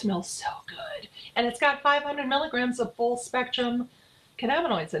 it smells so good. And it's got 500 milligrams of full spectrum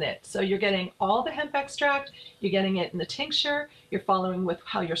cannabinoids in it. So you're getting all the hemp extract, you're getting it in the tincture, you're following with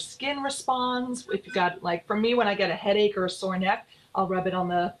how your skin responds. If you've got, for me, when I get a headache or a sore neck, I'll rub it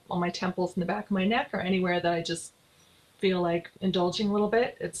on my temples and the back of my neck, or anywhere that I just feel like indulging a little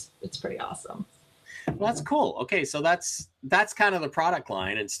bit. It's pretty awesome. Well, that's cool. Okay, so that's kind of the product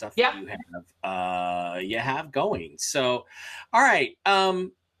line and stuff that you have going. So, all right.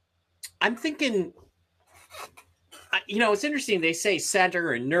 I'm thinking, it's interesting. They say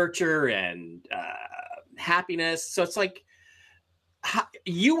center and nurture and happiness. So it's like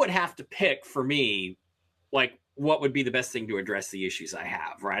you would have to pick for me, like, what would be the best thing to address the issues I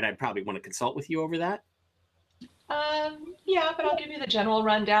have, right? I'd probably want to consult with you over that. Yeah, but I'll give you the general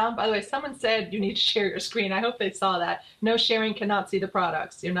rundown. By the way, someone said you need to share your screen. I hope they saw that. No sharing, cannot see the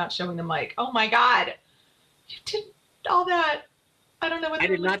products. You're not showing the mic. Oh my God. You did all that. I don't know what I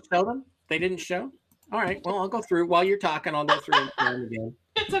did not show them. They didn't show. All right. Well, I'll go through while you're talking. I'll go through and again.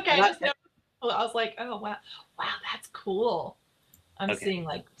 It's okay. I was like, oh, wow, that's cool. I'm seeing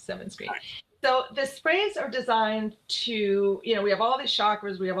like 7 screens. Right. So the sprays are designed to, we have all these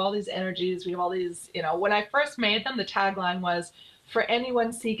chakras, we have all these energies, we have all these, when I first made them, the tagline was for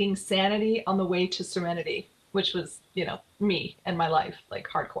anyone seeking sanity on the way to serenity, which was, me and my life, like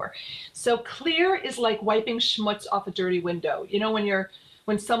hardcore. So clear is like wiping schmutz off a dirty window.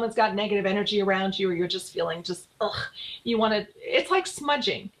 When someone's got negative energy around you, or you're just feeling it's like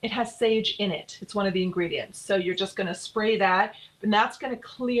smudging. It has sage in it. It's one of the ingredients. So you're just going to spray that, and that's going to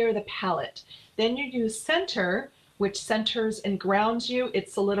clear the palette. Then you use center, which centers and grounds you. It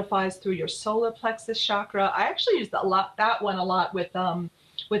solidifies through your solar plexus chakra. I actually use that one a lot with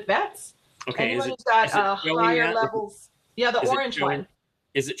vets. Okay. Anyone who's got higher levels. Yeah, the orange one.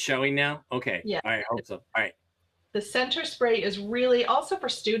 Is it showing now? Okay. Yeah. All right. I hope so. All right. The center spray is really also for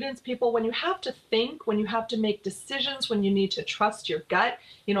students, people, when you have to think, when you have to make decisions, when you need to trust your gut,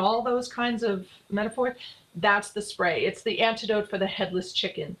 all those kinds of metaphors, that's the spray. It's the antidote for the headless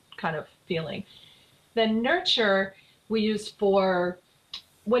chicken kind of feeling. Then nurture we use for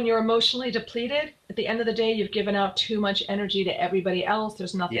when you're emotionally depleted. At the end of the day, you've given out too much energy to everybody else.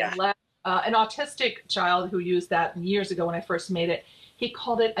 There's nothing left. An autistic child who used that years ago when I first made it, he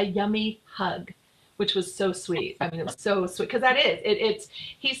called it a yummy hug, which was so sweet. I mean, it was so sweet because that is,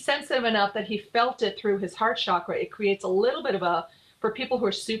 he's sensitive enough that he felt it through his heart chakra. It creates a little bit of for people who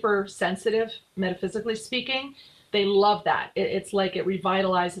are super sensitive, metaphysically speaking, they love that. It's like it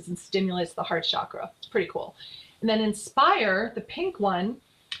revitalizes and stimulates the heart chakra. It's pretty cool. And then Inspire, the pink one,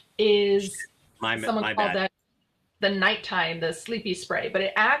 is someone called that the nighttime, the sleepy spray. But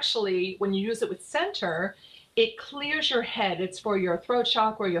it actually, when you use it with center, it clears your head. It's for your throat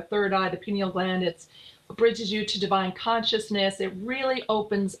chakra, your third eye, the pineal gland. It bridges you to divine consciousness. It really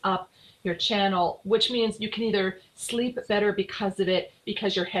opens up your channel, which means you can either sleep better because of it,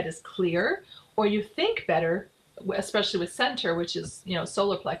 because your head is clear, or you think better, especially with center, which is,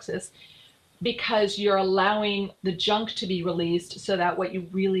 solar plexus, because you're allowing the junk to be released so that what you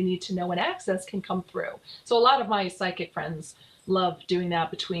really need to know and access can come through. So a lot of my psychic friends love doing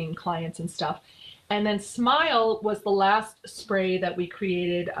that between clients and stuff. And then Smile was the last spray that we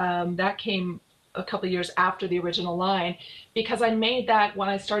created. That came a couple of years after the original line, because I made that when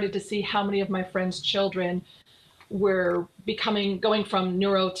I started to see how many of my friends' children were going from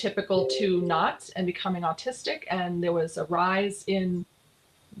neurotypical to not and becoming autistic. And there was a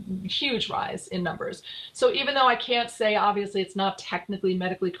huge rise in numbers. So even though I can't say, obviously it's not technically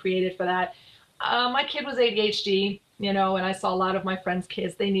medically created for that, my kid was ADHD, and I saw a lot of my friends'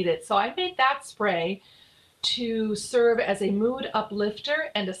 kids, they need it. So I made that spray to serve as a mood uplifter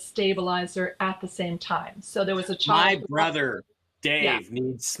and a stabilizer at the same time. So there was a child. My brother, Dave,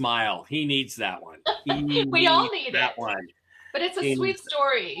 needs Smile. He needs that one. We all need that it. One. But it's a sweet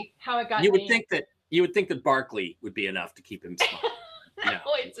story how it got You would think that Barkley would be enough to keep him smiling. No,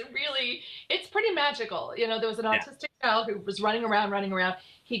 it's pretty magical. There was an autistic child who was running around.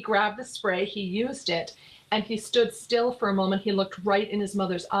 He grabbed the spray, he used it, and he stood still for a moment. He looked right in his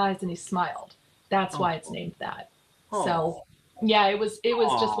mother's eyes and he smiled. That's why it's named that. So yeah, it was just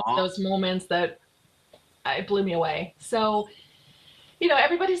one of those moments that it blew me away. So,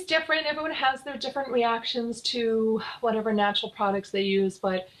 everybody's different. Everyone has their different reactions to whatever natural products they use,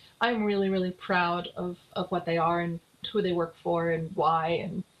 but I'm really, really proud of what they are and who they work for and why.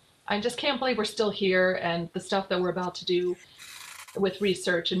 And I just can't believe we're still here. And the stuff that we're about to do with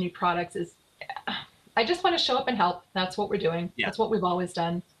research and new products I just want to show up and help. That's what we're doing. Yeah. That's what we've always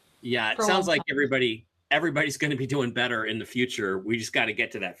done. Yeah. It sounds like everybody's going to be doing better in the future. We just got to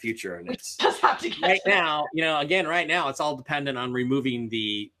get to that future. And it's just have to get right now, right now it's all dependent on removing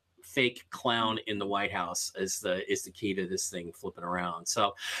the fake clown in the White House is the key to this thing flipping around.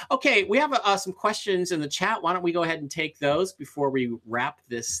 So, okay, we have some questions in the chat. Why don't we go ahead and take those before we wrap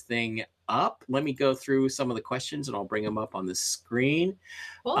this thing up? Let me go through some of the questions and I'll bring them up on the screen.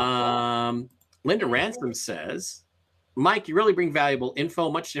 Cool. Linda Ransom says, Mike, you really bring valuable info,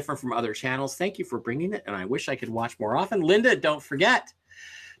 much different from other channels. Thank you for bringing it, and I wish I could watch more often. Linda, don't forget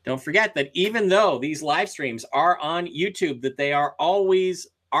that even though these live streams are on YouTube, that they are always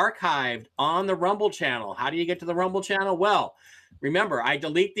archived on the Rumble channel. How do you get to the Rumble channel? Well, remember, I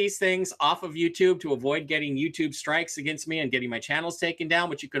delete these things off of YouTube to avoid getting YouTube strikes against me and getting my channels taken down,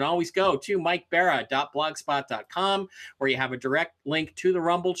 but you can always go to mikebara.blogspot.com where you have a direct link to the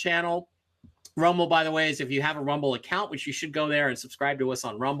Rumble channel. Rumble, by the way, is if you have a Rumble account, which you should go there and subscribe to us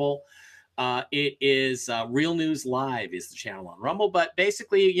on Rumble. It is Real News Live is the channel on Rumble. But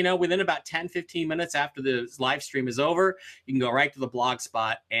basically, you know, within about 10, 15 minutes after the live stream is over, you can go right to the blog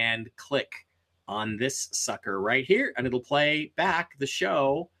spot and click on this sucker right here, and it'll play back the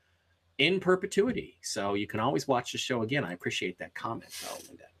show in perpetuity. So you can always watch the show again. I appreciate that comment, though,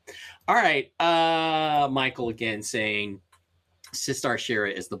 Linda. All right. Michael again saying, Sistar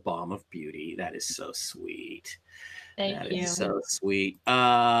Shira is the bomb of beauty. That is so sweet. Thank you. So sweet.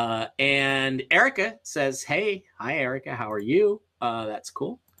 And Erica says, hey, hi, Erica. How are you? That's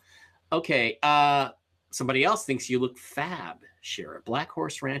cool. Okay. Somebody else thinks you look fab, Shira. Black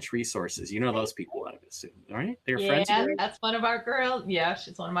Horse Ranch Resources. You know those people, I would assume, right? They're friends of yours? That's one of our girls. Yeah,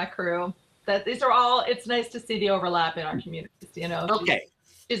 she's one of my crew. These are all, it's nice to see the overlap in our communities, you know. Okay.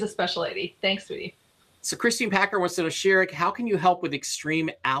 She's a special lady. Thanks, sweetie. So Christine Packer wants to know, Shira, how can you help with extreme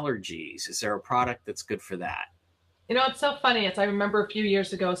allergies? Is there a product that's good for that? You know, it's so funny. I remember a few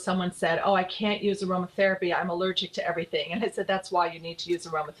years ago, someone said, oh, I can't use aromatherapy. I'm allergic to everything. And I said, that's why you need to use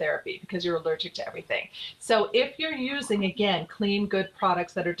aromatherapy, because you're allergic to everything. So if you're using, again, clean, good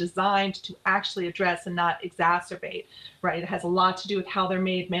products that are designed to actually address and not exacerbate, right? It has a lot to do with how they're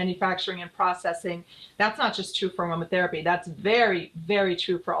made, manufacturing and processing. That's not just true for aromatherapy. That's very, very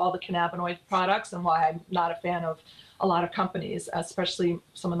true for all the cannabinoid products, and why I'm not a fan of a lot of companies, especially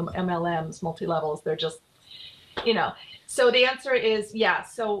some of the MLMs, multi-levels. They're just, you know. So the answer is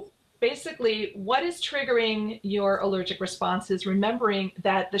yes. So basically, what is triggering your allergic response is remembering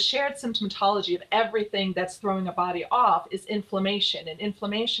that the shared symptomatology of everything that's throwing a body off is inflammation. And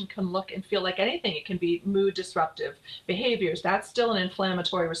inflammation can look and feel like anything. It can be mood disruptive behaviors. That's still an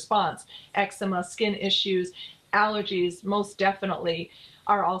inflammatory response. Eczema, skin issues, allergies, most definitely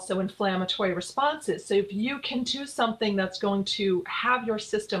are also inflammatory responses. So if you can do something that's going to have your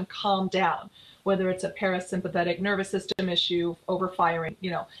system calm down, whether it's a parasympathetic nervous system issue, overfiring,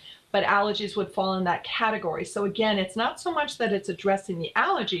 you know, but allergies would fall in that category. So again, it's not so much that it's addressing the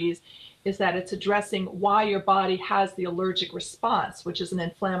allergies, is that it's addressing why your body has the allergic response, which is an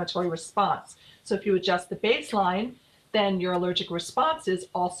inflammatory response. So if you adjust the baseline, then your allergic responses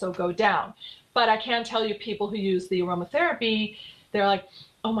also go down. But I can tell you, people who use the aromatherapy, they're like,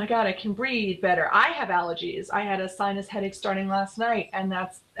 oh my God, I can breathe better. I have allergies. I had a sinus headache starting last night, and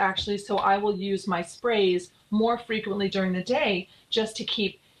that's actually, so I will use my sprays more frequently during the day just to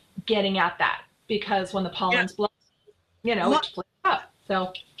keep getting at that, because when the pollen's blow, you know, it flares up.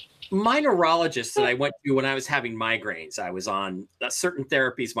 So my neurologist that I went to when I was having migraines, I was on certain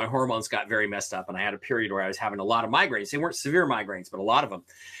therapies. My hormones got very messed up, and I had a period where I was having a lot of migraines. They weren't severe migraines, but a lot of them.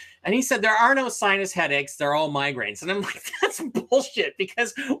 And he said, there are no sinus headaches. They're all migraines. And I'm like, that's bullshit,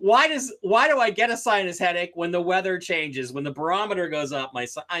 because why do I get a sinus headache when the weather changes, when the barometer goes up?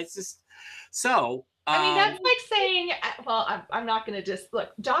 It's just so. I mean, that's like saying, well, I'm not going to just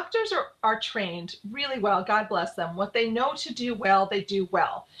look. Doctors are trained really well. God bless them. What they know to do well, they do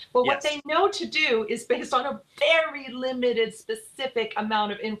well. But what they know to do is based on a very limited, specific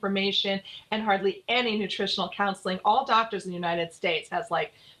amount of information and hardly any nutritional counseling. All doctors in the United States has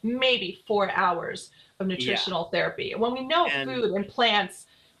like maybe 4 hours of nutritional therapy. When we know food and plants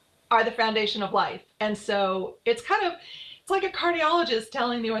are the foundation of life. And so it's kind of, it's like a cardiologist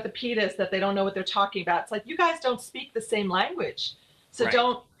telling the orthopedist that they don't know what they're talking about. It's like, you guys don't speak the same language. So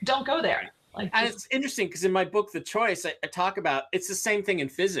don't go there. Like, and it's interesting because in my book, The Choice, I talk about, it's the same thing in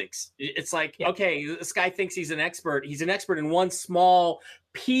physics. It's like, okay, this guy thinks he's an expert. He's an expert in one small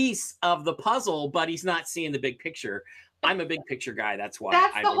piece of the puzzle, but he's not seeing the big picture. I'm a big picture guy. That's why.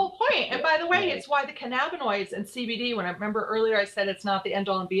 That's the whole point. And by the way, it's why the cannabinoids and CBD, when I remember earlier, I said it's not the end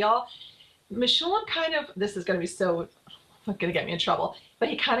all and be all. Meshulam kind of, this is going to be so, not going to get me in trouble, but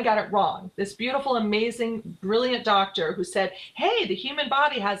he kind of got it wrong. This beautiful, amazing, brilliant doctor who said, hey, the human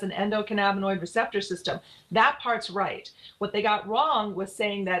body has an endocannabinoid receptor system. That part's right. What they got wrong was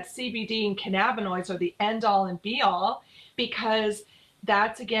saying that CBD and cannabinoids are the end all and be all, because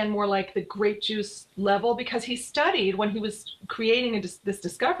that's, again, more like the grape juice level, because he studied when he was creating this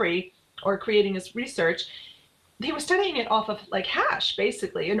discovery or creating his research, he was studying it off of like hash,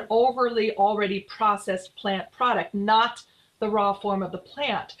 basically, an overly already processed plant product, not the raw form of the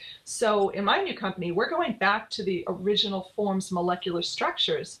plant. So in my new company, we're going back to the original forms, molecular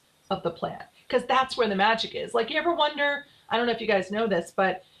structures of the plant, because that's where the magic is. Like, you ever wonder, I don't know if you guys know this,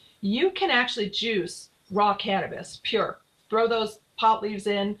 but you can actually juice raw cannabis, pure. Throw those pot leaves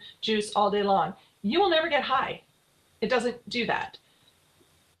in, juice all day long. You will never get high. It doesn't do that.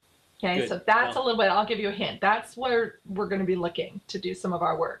 Okay, Good. so that's a little bit, I'll give you a hint. That's where we're going to be looking to do some of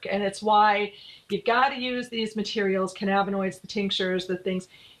our work. And it's why you've got to use these materials, cannabinoids, the tinctures, the things,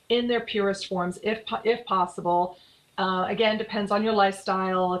 in their purest forms, if possible. Again, depends on your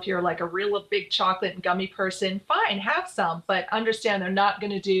lifestyle. If you're like a real big chocolate and gummy person, fine, have some. But understand they're not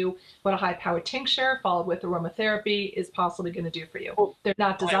going to do what a high-powered tincture followed with aromatherapy is possibly going to do for you. They're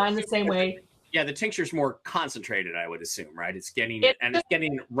not designed the same way. Yeah, the tincture's more concentrated, I would assume, right? It's getting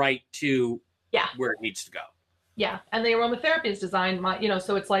it right to where it needs to go. Yeah, and the aromatherapy is designed,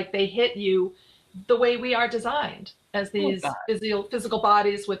 so it's like they hit you the way we are designed as these physical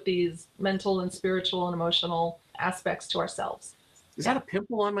bodies with these mental and spiritual and emotional aspects to ourselves. Is that a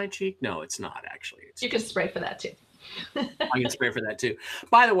pimple on my cheek? No, it's not, actually. You can spray for that too. I can spray for that too.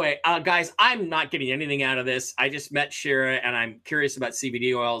 By the way, guys, I'm not getting anything out of this. I just met Shira and I'm curious about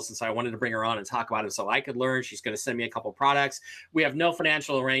CBD oils, and so I wanted to bring her on and talk about it so I could learn. She's going to send me a couple products. We have no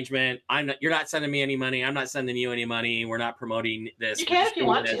financial arrangement. You're not sending me any money. I'm not sending you any money. We're not promoting this. You can if you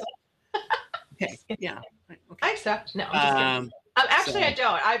want to. Okay. Yeah. Okay. I accept. No, I'm just kidding. Actually, I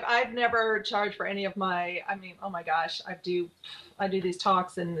don't. I've never charged for any of my. I mean, oh my gosh, I do these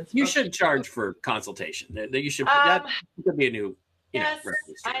talks, and you should charge for consultation. You should. That could be a new. Yes,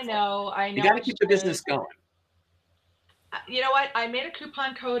 I know. You got to keep the business going. You know what? I made a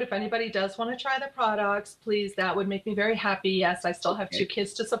coupon code. If anybody does want to try the products, please, that would make me very happy. Yes, I still have 2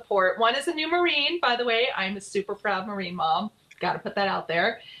 kids to support. One is a new Marine, by the way. I'm a super proud Marine mom. Got to put that out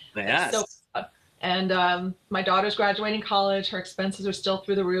there. Yes. So, and my daughter's graduating college. Her expenses are still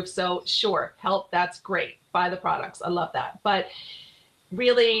through the roof. So sure, help. That's great. Buy the products. I love that. But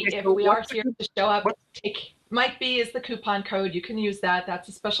really, if we are here to show up, take Mike B is the coupon code. You can use that. That's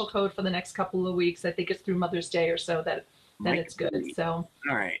a special code for the next couple of weeks. I think it's through Mother's Day or so that it's good. So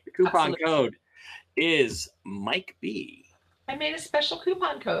all right, the coupon code is Mike B. I made a special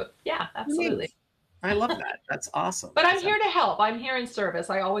coupon code. Yeah, absolutely. I love that. That's awesome. But I'm here to help. I'm here in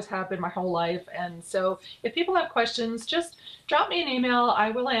service. I always have been my whole life. And so if people have questions, just drop me an email. I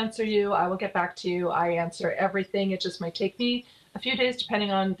will answer you. I will get back to you. I answer everything. It just might take me a few days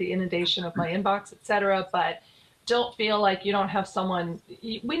depending on the inundation of my inbox, etc. But don't feel like you don't have someone.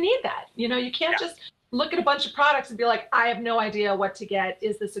 We need that. You can't just look at a bunch of products and be like, I have no idea what to get.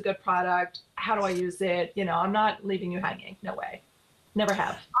 Is this a good product? How do I use it? I'm not leaving you hanging. No way. Never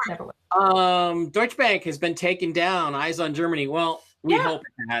have. Never will. Deutsche Bank has been taken down. Eyes on Germany. Well, we hope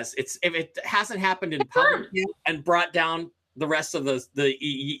it has. If it hasn't happened in public and brought down the rest of the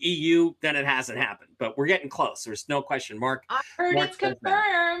EU, then it hasn't happened. But we're getting close. There's no question. Mark. I've heard it's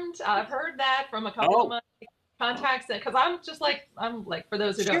confirmed. I've heard that from a couple of my contacts. Because I'm like for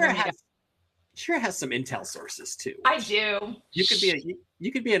those who don't know. Shira has some intel sources too. I do. You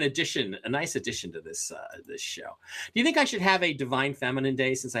could be an addition, a nice addition to this show. Do you think I should have a Divine Feminine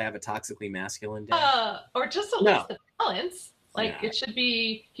Day since I have a Toxically Masculine Day? Or just a list of talents. It should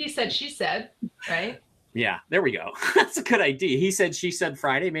be he said, she said, right? Yeah, there we go. That's a good idea. He said, she said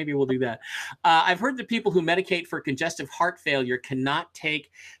Friday. Maybe we'll do that. I've heard that people who medicate for congestive heart failure cannot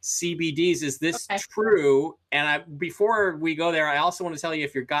take CBDs. Is this true? And before we go there, I also want to tell you,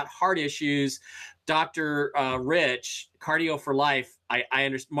 if you've got heart issues, Dr. Rich, Cardio for Life, I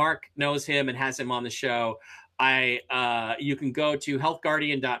understand. Mark knows him and has him on the show. You can go to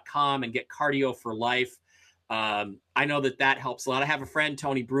healthguardian.com and get Cardio for Life. I know that helps a lot. I have a friend,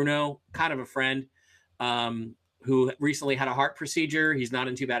 Tony Bruno, kind of a friend, who recently had a heart procedure. He's not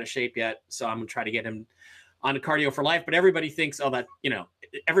in too bad a shape yet, so I'm gonna try to get him on Cardio for Life. But everybody thinks,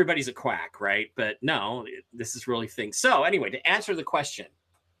 everybody's a quack, right? But no, this is really things. So anyway, to answer the question,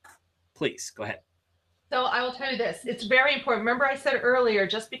 please go ahead. So I will tell you this. It's very important. Remember I said earlier,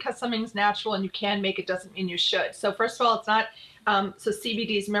 just because something's natural and you can make it doesn't mean you should. So first of all, it's not, so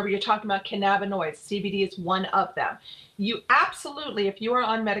CBDs, remember you're talking about cannabinoids. CBD is one of them. You absolutely, if you are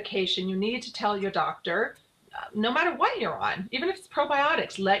on medication, you need to tell your doctor, no matter what you're on, even if it's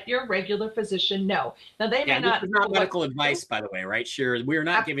probiotics, let your regular physician know. Now they may not. This is not medical advice, by the way, right? Sure. We're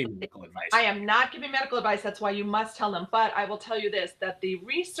not giving medical advice. I am not giving medical advice. That's why you must tell them. But I will tell you this, that the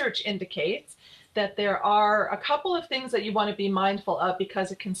research indicates that there are a couple of things that you want to be mindful of because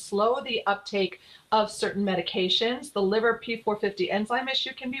it can slow the uptake of certain medications. The liver P450 enzyme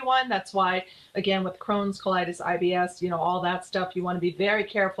issue can be one. That's why, again, with Crohn's, colitis, IBS, all that stuff, you want to be very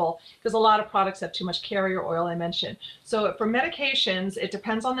careful because a lot of products have too much carrier oil, I mentioned. So for medications, it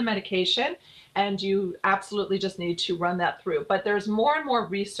depends on the medication, and you absolutely just need to run that through. But there's more and more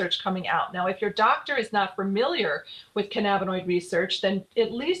research coming out. Now, if your doctor is not familiar with cannabinoid research, then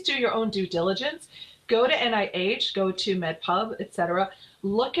at least do your own due diligence. Go to NIH, go to MedPub, etc.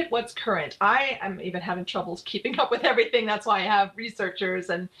 Look at what's current. I am even having troubles keeping up with everything. That's why I have researchers,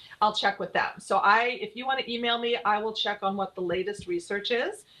 and I'll check with them. So if you want to email me, I will check on what the latest research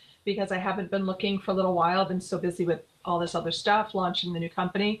is, because I haven't been looking for a little while. I've been so busy with all this other stuff, launching the new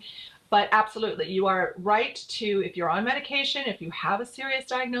company. But absolutely, you are right to, if you're on medication, if you have a serious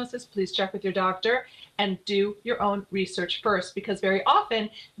diagnosis, please check with your doctor and do your own research first, because very often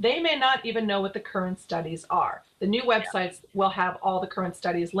they may not even know what the current studies are. The new websites will have all the current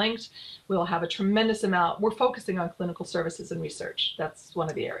studies linked. We'll have a tremendous amount. We're focusing on clinical services and research. That's one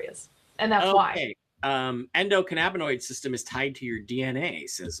of the areas. And that's why. Endocannabinoid system is tied to your DNA,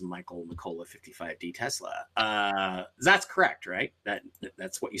 says Michael Nicola 55D Tesla. That's correct, right?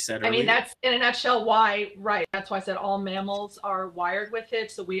 That's what you said earlier? I mean, that's in a nutshell why, right. That's why I said all mammals are wired with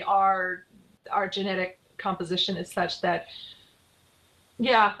it. So our genetic composition is such that,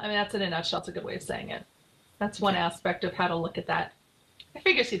 yeah, I mean, that's in a nutshell. It's a good way of saying it. That's one aspect of how to look at that. I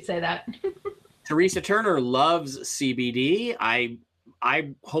figured you'd say that. Teresa Turner loves CBD.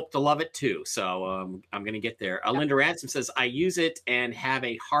 I hope to love it too. So I'm going to get there. Linda Ransom says, I use it and have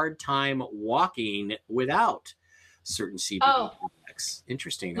a hard time walking without certain CBD products.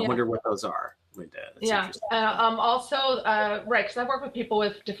 Interesting. I wonder what those are, Linda. That's also, right, because I work with people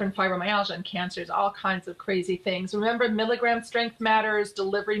with different fibromyalgia and cancers, all kinds of crazy things. Remember, milligram strength matters,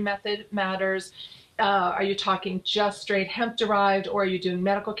 delivery method matters. Are you talking just straight hemp derived, or are you doing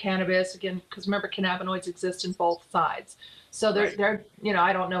medical cannabis? Again, because remember, cannabinoids exist in both sides. So they're,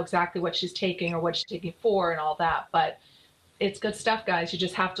 I don't know exactly what she's taking or what she's taking for and all that, but it's good stuff, guys. You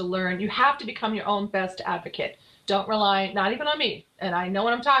just have to learn. You have to become your own best advocate. Don't rely, not even on me, and I know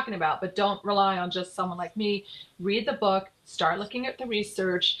what I'm talking about, but don't rely on just someone like me. Read the book, start looking at the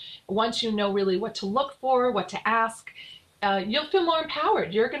research. Once you know really what to look for, what to ask, you'll feel more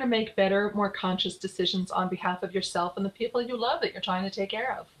empowered. You're going to make better, more conscious decisions on behalf of yourself and the people you love that you're trying to take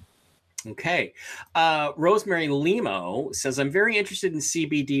care of. Okay. Rosemary Limo says, I'm very interested in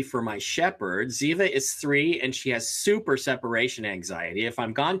CBD for my shepherd. Ziva is 3 and she has super separation anxiety. If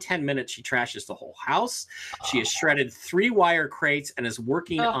I'm gone 10 minutes, she trashes the whole house. She has shredded 3 wire crates and is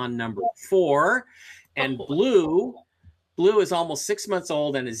working on number 4. And Blue is almost 6 months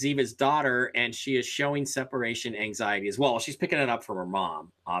old and is Ziva's daughter, and she is showing separation anxiety as well. She's picking it up from her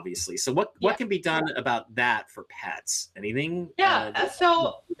mom, obviously. So what can be done about that for pets? Anything?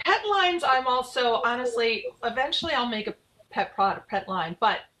 So pet lines, I'm also, honestly, eventually I'll make a pet line,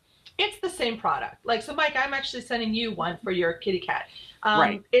 but it's the same product. Like, so Mike, I'm actually sending you one for your kitty cat.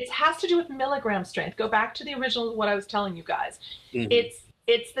 Right. It has to do with milligram strength. Go back to the original, what I was telling you guys. Mm-hmm.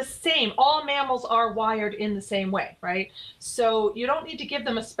 It's the same. All mammals are wired in the same way, right? So you don't need to give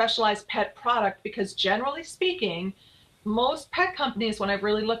them a specialized pet product, because generally speaking, most pet companies, when I've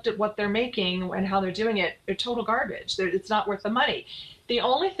really looked at what they're making and how they're doing it, they're total garbage. It's not worth the money. The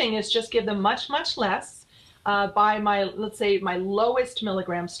only thing is just give them much, much less by let's say my lowest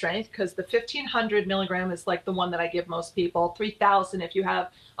milligram strength, because the 1500 milligram is like the one that I give most people, 3000 if you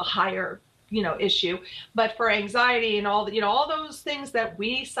have a higher issue. But for anxiety and all all those things that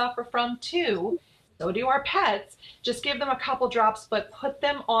we suffer from too, so do our pets, just give them a couple drops, but put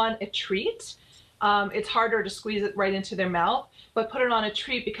them on a treat. It's harder to squeeze it right into their mouth, but put it on a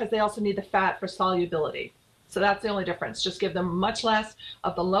treat because they also need the fat for solubility. So that's the only difference. Just give them much less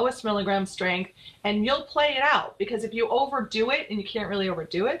of the lowest milligram strength, and you'll play it out, because if you overdo it, and you can't really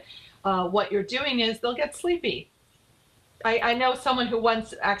overdo it, what you're doing is they'll get sleepy. I know someone who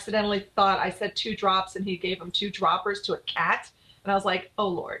once accidentally thought I said 2 drops, and he gave him 2 droppers to a cat. And I was like, oh,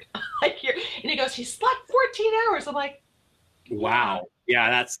 Lord. And he goes, he slept 14 hours. I'm like, wow.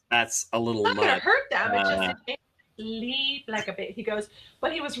 Yeah, that's a little much. It's not going to hurt them. It just made him sleep like a baby. He goes,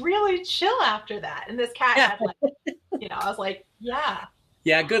 but he was really chill after that. And this cat had I was like, yeah.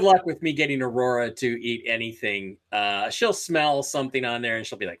 Yeah, good luck with me getting Aurora to eat anything. She'll smell something on there and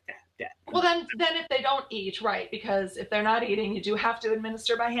she'll be like, well, then if they don't eat, right, because if they're not eating, you do have to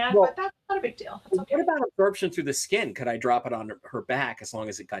administer by hand, but that's not a big deal. That's okay. What about absorption through the skin? Could I drop it on her back as long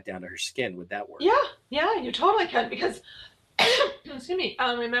as it got down to her skin? Would that work? Yeah, you totally can, because, excuse me,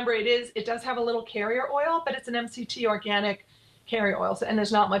 remember it does have a little carrier oil, but it's an MCT organic carrier oil, and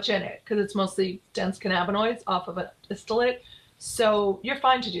there's not much in it because it's mostly dense cannabinoids off of a distillate. So you're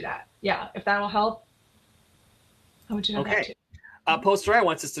fine to do that. Yeah, if that'll help, I would do that too. Poster Eye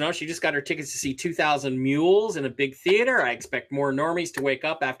wants us to know she just got her tickets to see 2,000 Mules in a big theater. I expect more normies to wake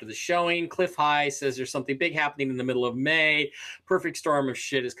up after the showing. Cliff High says there's something big happening in the middle of May. Perfect storm of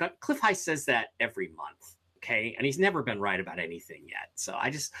shit is coming. Cliff High says that every month, okay? And he's never been right about anything yet. So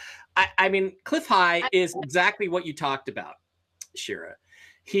I mean, Cliff High is exactly what you talked about, Shira.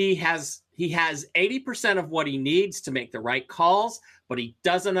 He has 80% of what he needs to make the right calls, but he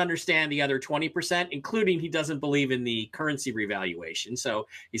doesn't understand the other 20%, including he doesn't believe in the currency revaluation. So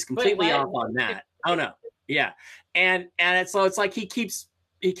he's completely off on that. Oh no. Yeah. And it's like he keeps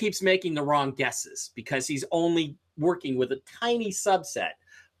making the wrong guesses because he's only working with a tiny subset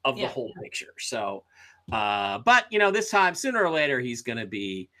of the whole picture. So, but this time, sooner or later, he's going to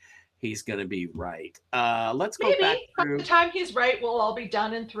be right. Let's go back through. By the time he's right, we'll all be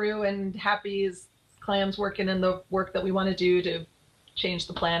done and through and happy as clams working in the work that we want to do to change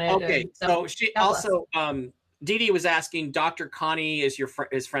the planet. Okay, so she also, Dee Dee was asking, Dr. Connie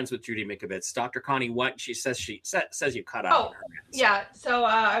is friends with Judy Mikovits. Dr. Connie, what she says you cut out. Oh, yeah. So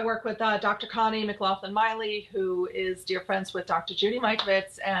I work with Dr. Connie McLaughlin-Miley, who is dear friends with Dr. Judy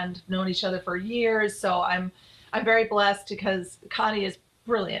Mikovits and known each other for years. So I'm very blessed because Connie is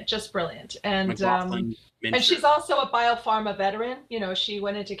brilliant, just brilliant. And she's also a biopharma veteran. She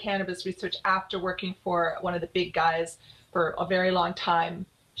went into cannabis research after working for one of the big guys for a very long time.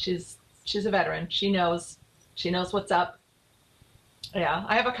 She's a veteran. She knows what's up. Yeah,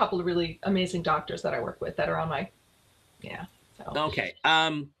 I have a couple of really amazing doctors that I work with that are on my, So. Okay.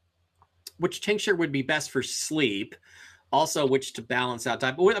 Which tincture would be best for sleep? Also, which to balance out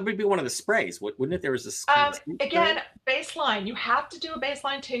time? But it would be one of the sprays, wouldn't it? There was a again, baseline. You have to do a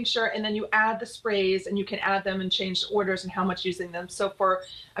baseline tincture, and then you add the sprays, and you can add them and change orders and how much using them. So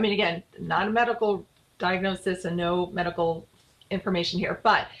again, not a medical diagnosis and no medical information here,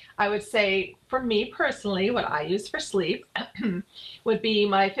 but I would say for me personally, what I use for sleep would be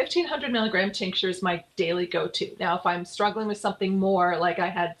my 1,500 milligram tincture is my daily go-to. Now, if I'm struggling with something more, like I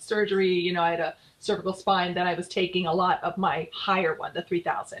had surgery, I had a cervical spine, then I was taking a lot of my higher one, the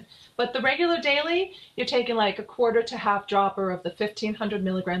 3,000. But the regular daily, you're taking like a quarter to half dropper of the 1,500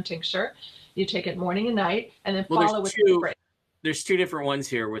 milligram tincture. You take it morning and night, and then follow with the spray. There's two different ones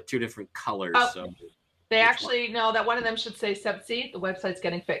here with two different colors. So they actually know that one of them should say the website's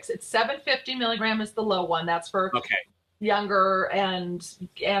getting fixed. It's 750 milligram is the low one. That's for younger and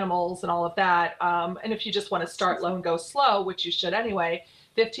animals and all of that. And if you just want to start low and go slow, which you should anyway,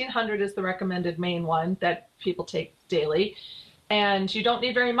 1,500 is the recommended main one that people take daily. And you don't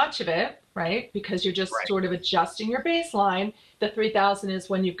need very much of it, right? Because you're just sort of adjusting your baseline. The 3,000 is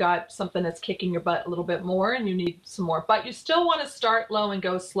when you've got something that's kicking your butt a little bit more and you need some more. But you still want to start low and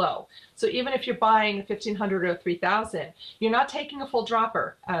go slow. So even if you're buying 1,500 or 3,000, you're not taking a full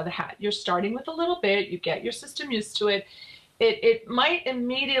dropper out of the hat. You're starting with a little bit. You get your system used to it. It might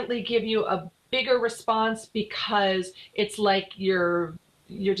immediately give you a bigger response because it's like you're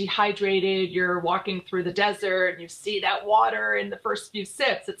dehydrated, you're walking through the desert, and you see that water in the first few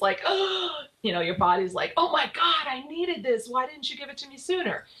sips. It's like, your body's like, oh my God, I needed this. Why didn't you give it to me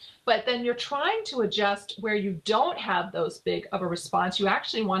sooner? But then you're trying to adjust where you don't have those big of a response. You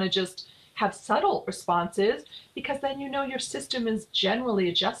actually want to just have subtle responses because then your system is generally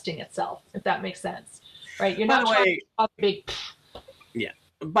adjusting itself, if that makes sense, right? You're not trying to have a big. Yeah.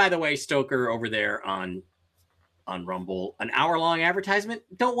 By the way, Stoker over there on Rumble, an hour-long advertisement,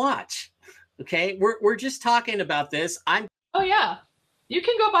 don't watch. Okay, we're just talking about this. Oh yeah, you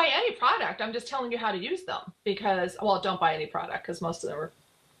can go buy any product. I'm just telling you how to use them because, don't buy any product because most of them are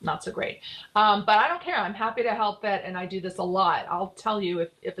not so great. But I don't care. I'm happy to help it, and I do this a lot. I'll tell you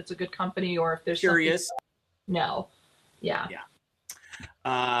if it's a good company or if there's curious. No, yeah.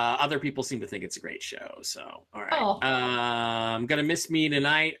 Other people seem to think it's a great show. So all right, I'm gonna miss me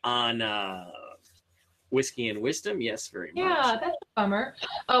tonight on. Whiskey and Wisdom, yes, very much. Yeah, that's a bummer.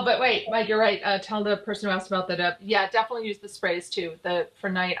 Oh, but wait, Mike, you're right. Tell the person who asked about that. Yeah, definitely use the sprays too. For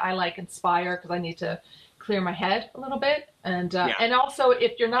night, I like Inspire because I need to clear my head a little bit, and also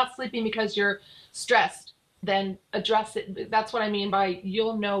if you're not sleeping because you're stressed, then address it. That's what I mean by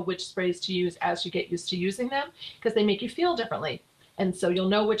you'll know which sprays to use as you get used to using them because they make you feel differently, and so you'll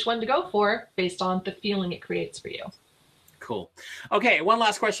know which one to go for based on the feeling it creates for you. Cool. Okay, one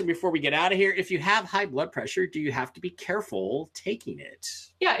last question before we get out of here. If you have high blood pressure, do you have to be careful taking it?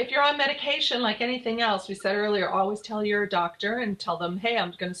 Yeah, if you're on medication like anything else, we said earlier, always tell your doctor and tell them, hey,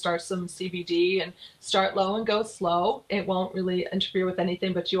 I'm going to start some CBD and start low and go slow. It won't really interfere with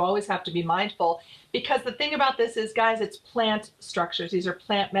anything, but you always have to be mindful because the thing about this is, guys, it's plant structures. These are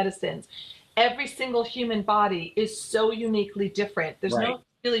plant medicines. every single human body is so uniquely different. There's no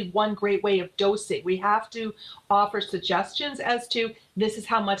really one great way of dosing. We have to offer suggestions as to this is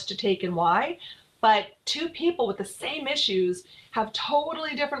how much to take and why. But two people with the same issues have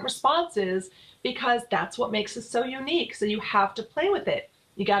totally different responses because that's what makes us so unique. So you have to play with it.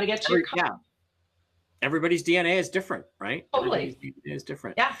 You got to get to your Everybody's DNA is different, right? Totally. Everybody's DNA is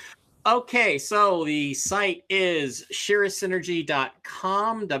different. Yeah. Okay, so the site is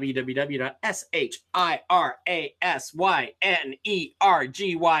shirasynergy.com,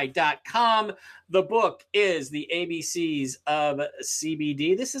 www.shirasynergy.com. The book is The ABCs of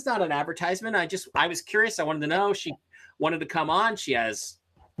CBD. This is not an advertisement. I was curious. I wanted to know. She wanted to come on. She has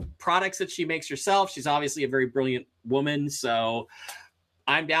products that she makes herself. She's obviously a very brilliant woman, so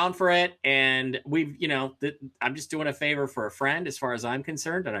I'm down for it. And we've, I'm just doing a favor for a friend as far as I'm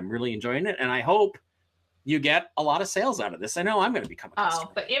concerned, and I'm really enjoying it. And I hope you get a lot of sales out of this. I know I'm going to become a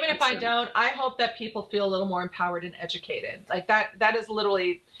customer. But even if I don't, I hope that people feel a little more empowered and educated. Like that is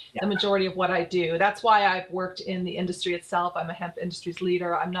literally the majority of what I do. That's why I've worked in the industry itself. I'm a hemp industries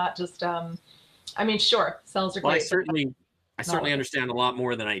leader. I'm not just, sure, sales are great. I certainly understand a lot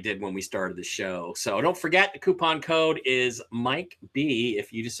more than I did when we started the show. So don't forget, the coupon code is Mike B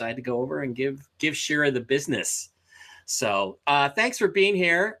if you decide to go over and give Shira the business. So thanks for being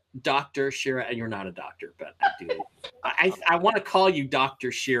here, Dr. Shira. And you're not a doctor, but I do. I want to call you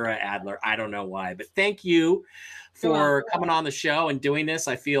Dr. Shira Adler. I don't know why, but thank you for coming on the show and doing this.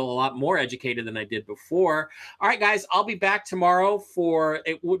 I feel a lot more educated than I did before. All right, guys, I'll be back tomorrow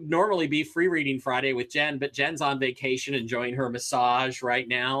it would normally be Free Reading Friday with Jen, but Jen's on vacation enjoying her massage right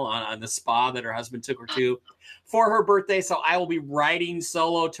now on the spa that her husband took her to for her birthday. So I will be writing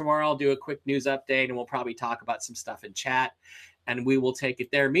solo tomorrow. I'll do a quick news update and we'll probably talk about some stuff in chat and we will take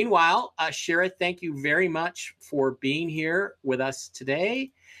it there. Meanwhile, Shira, thank you very much for being here with us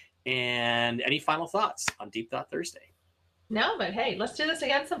today. And any final thoughts on Deep Thought Thursday? No, but hey, let's do this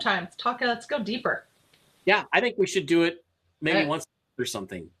again sometime. Let's go deeper. Yeah, I think we should do it maybe once or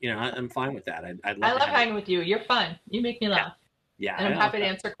something. I'm fine with that. I love hanging with you. You're fun. You make me laugh. Yeah, and I'm happy to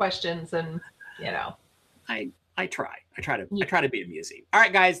answer questions. And I try to be amusing. All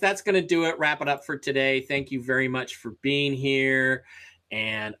right, guys, that's going to do it. Wrap it up for today. Thank you very much for being here.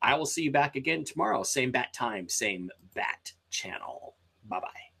 And I will see you back again tomorrow. Same bat time, same bat channel. Bye-bye.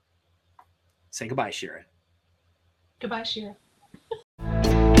 Say goodbye, Shira. Goodbye, Shira.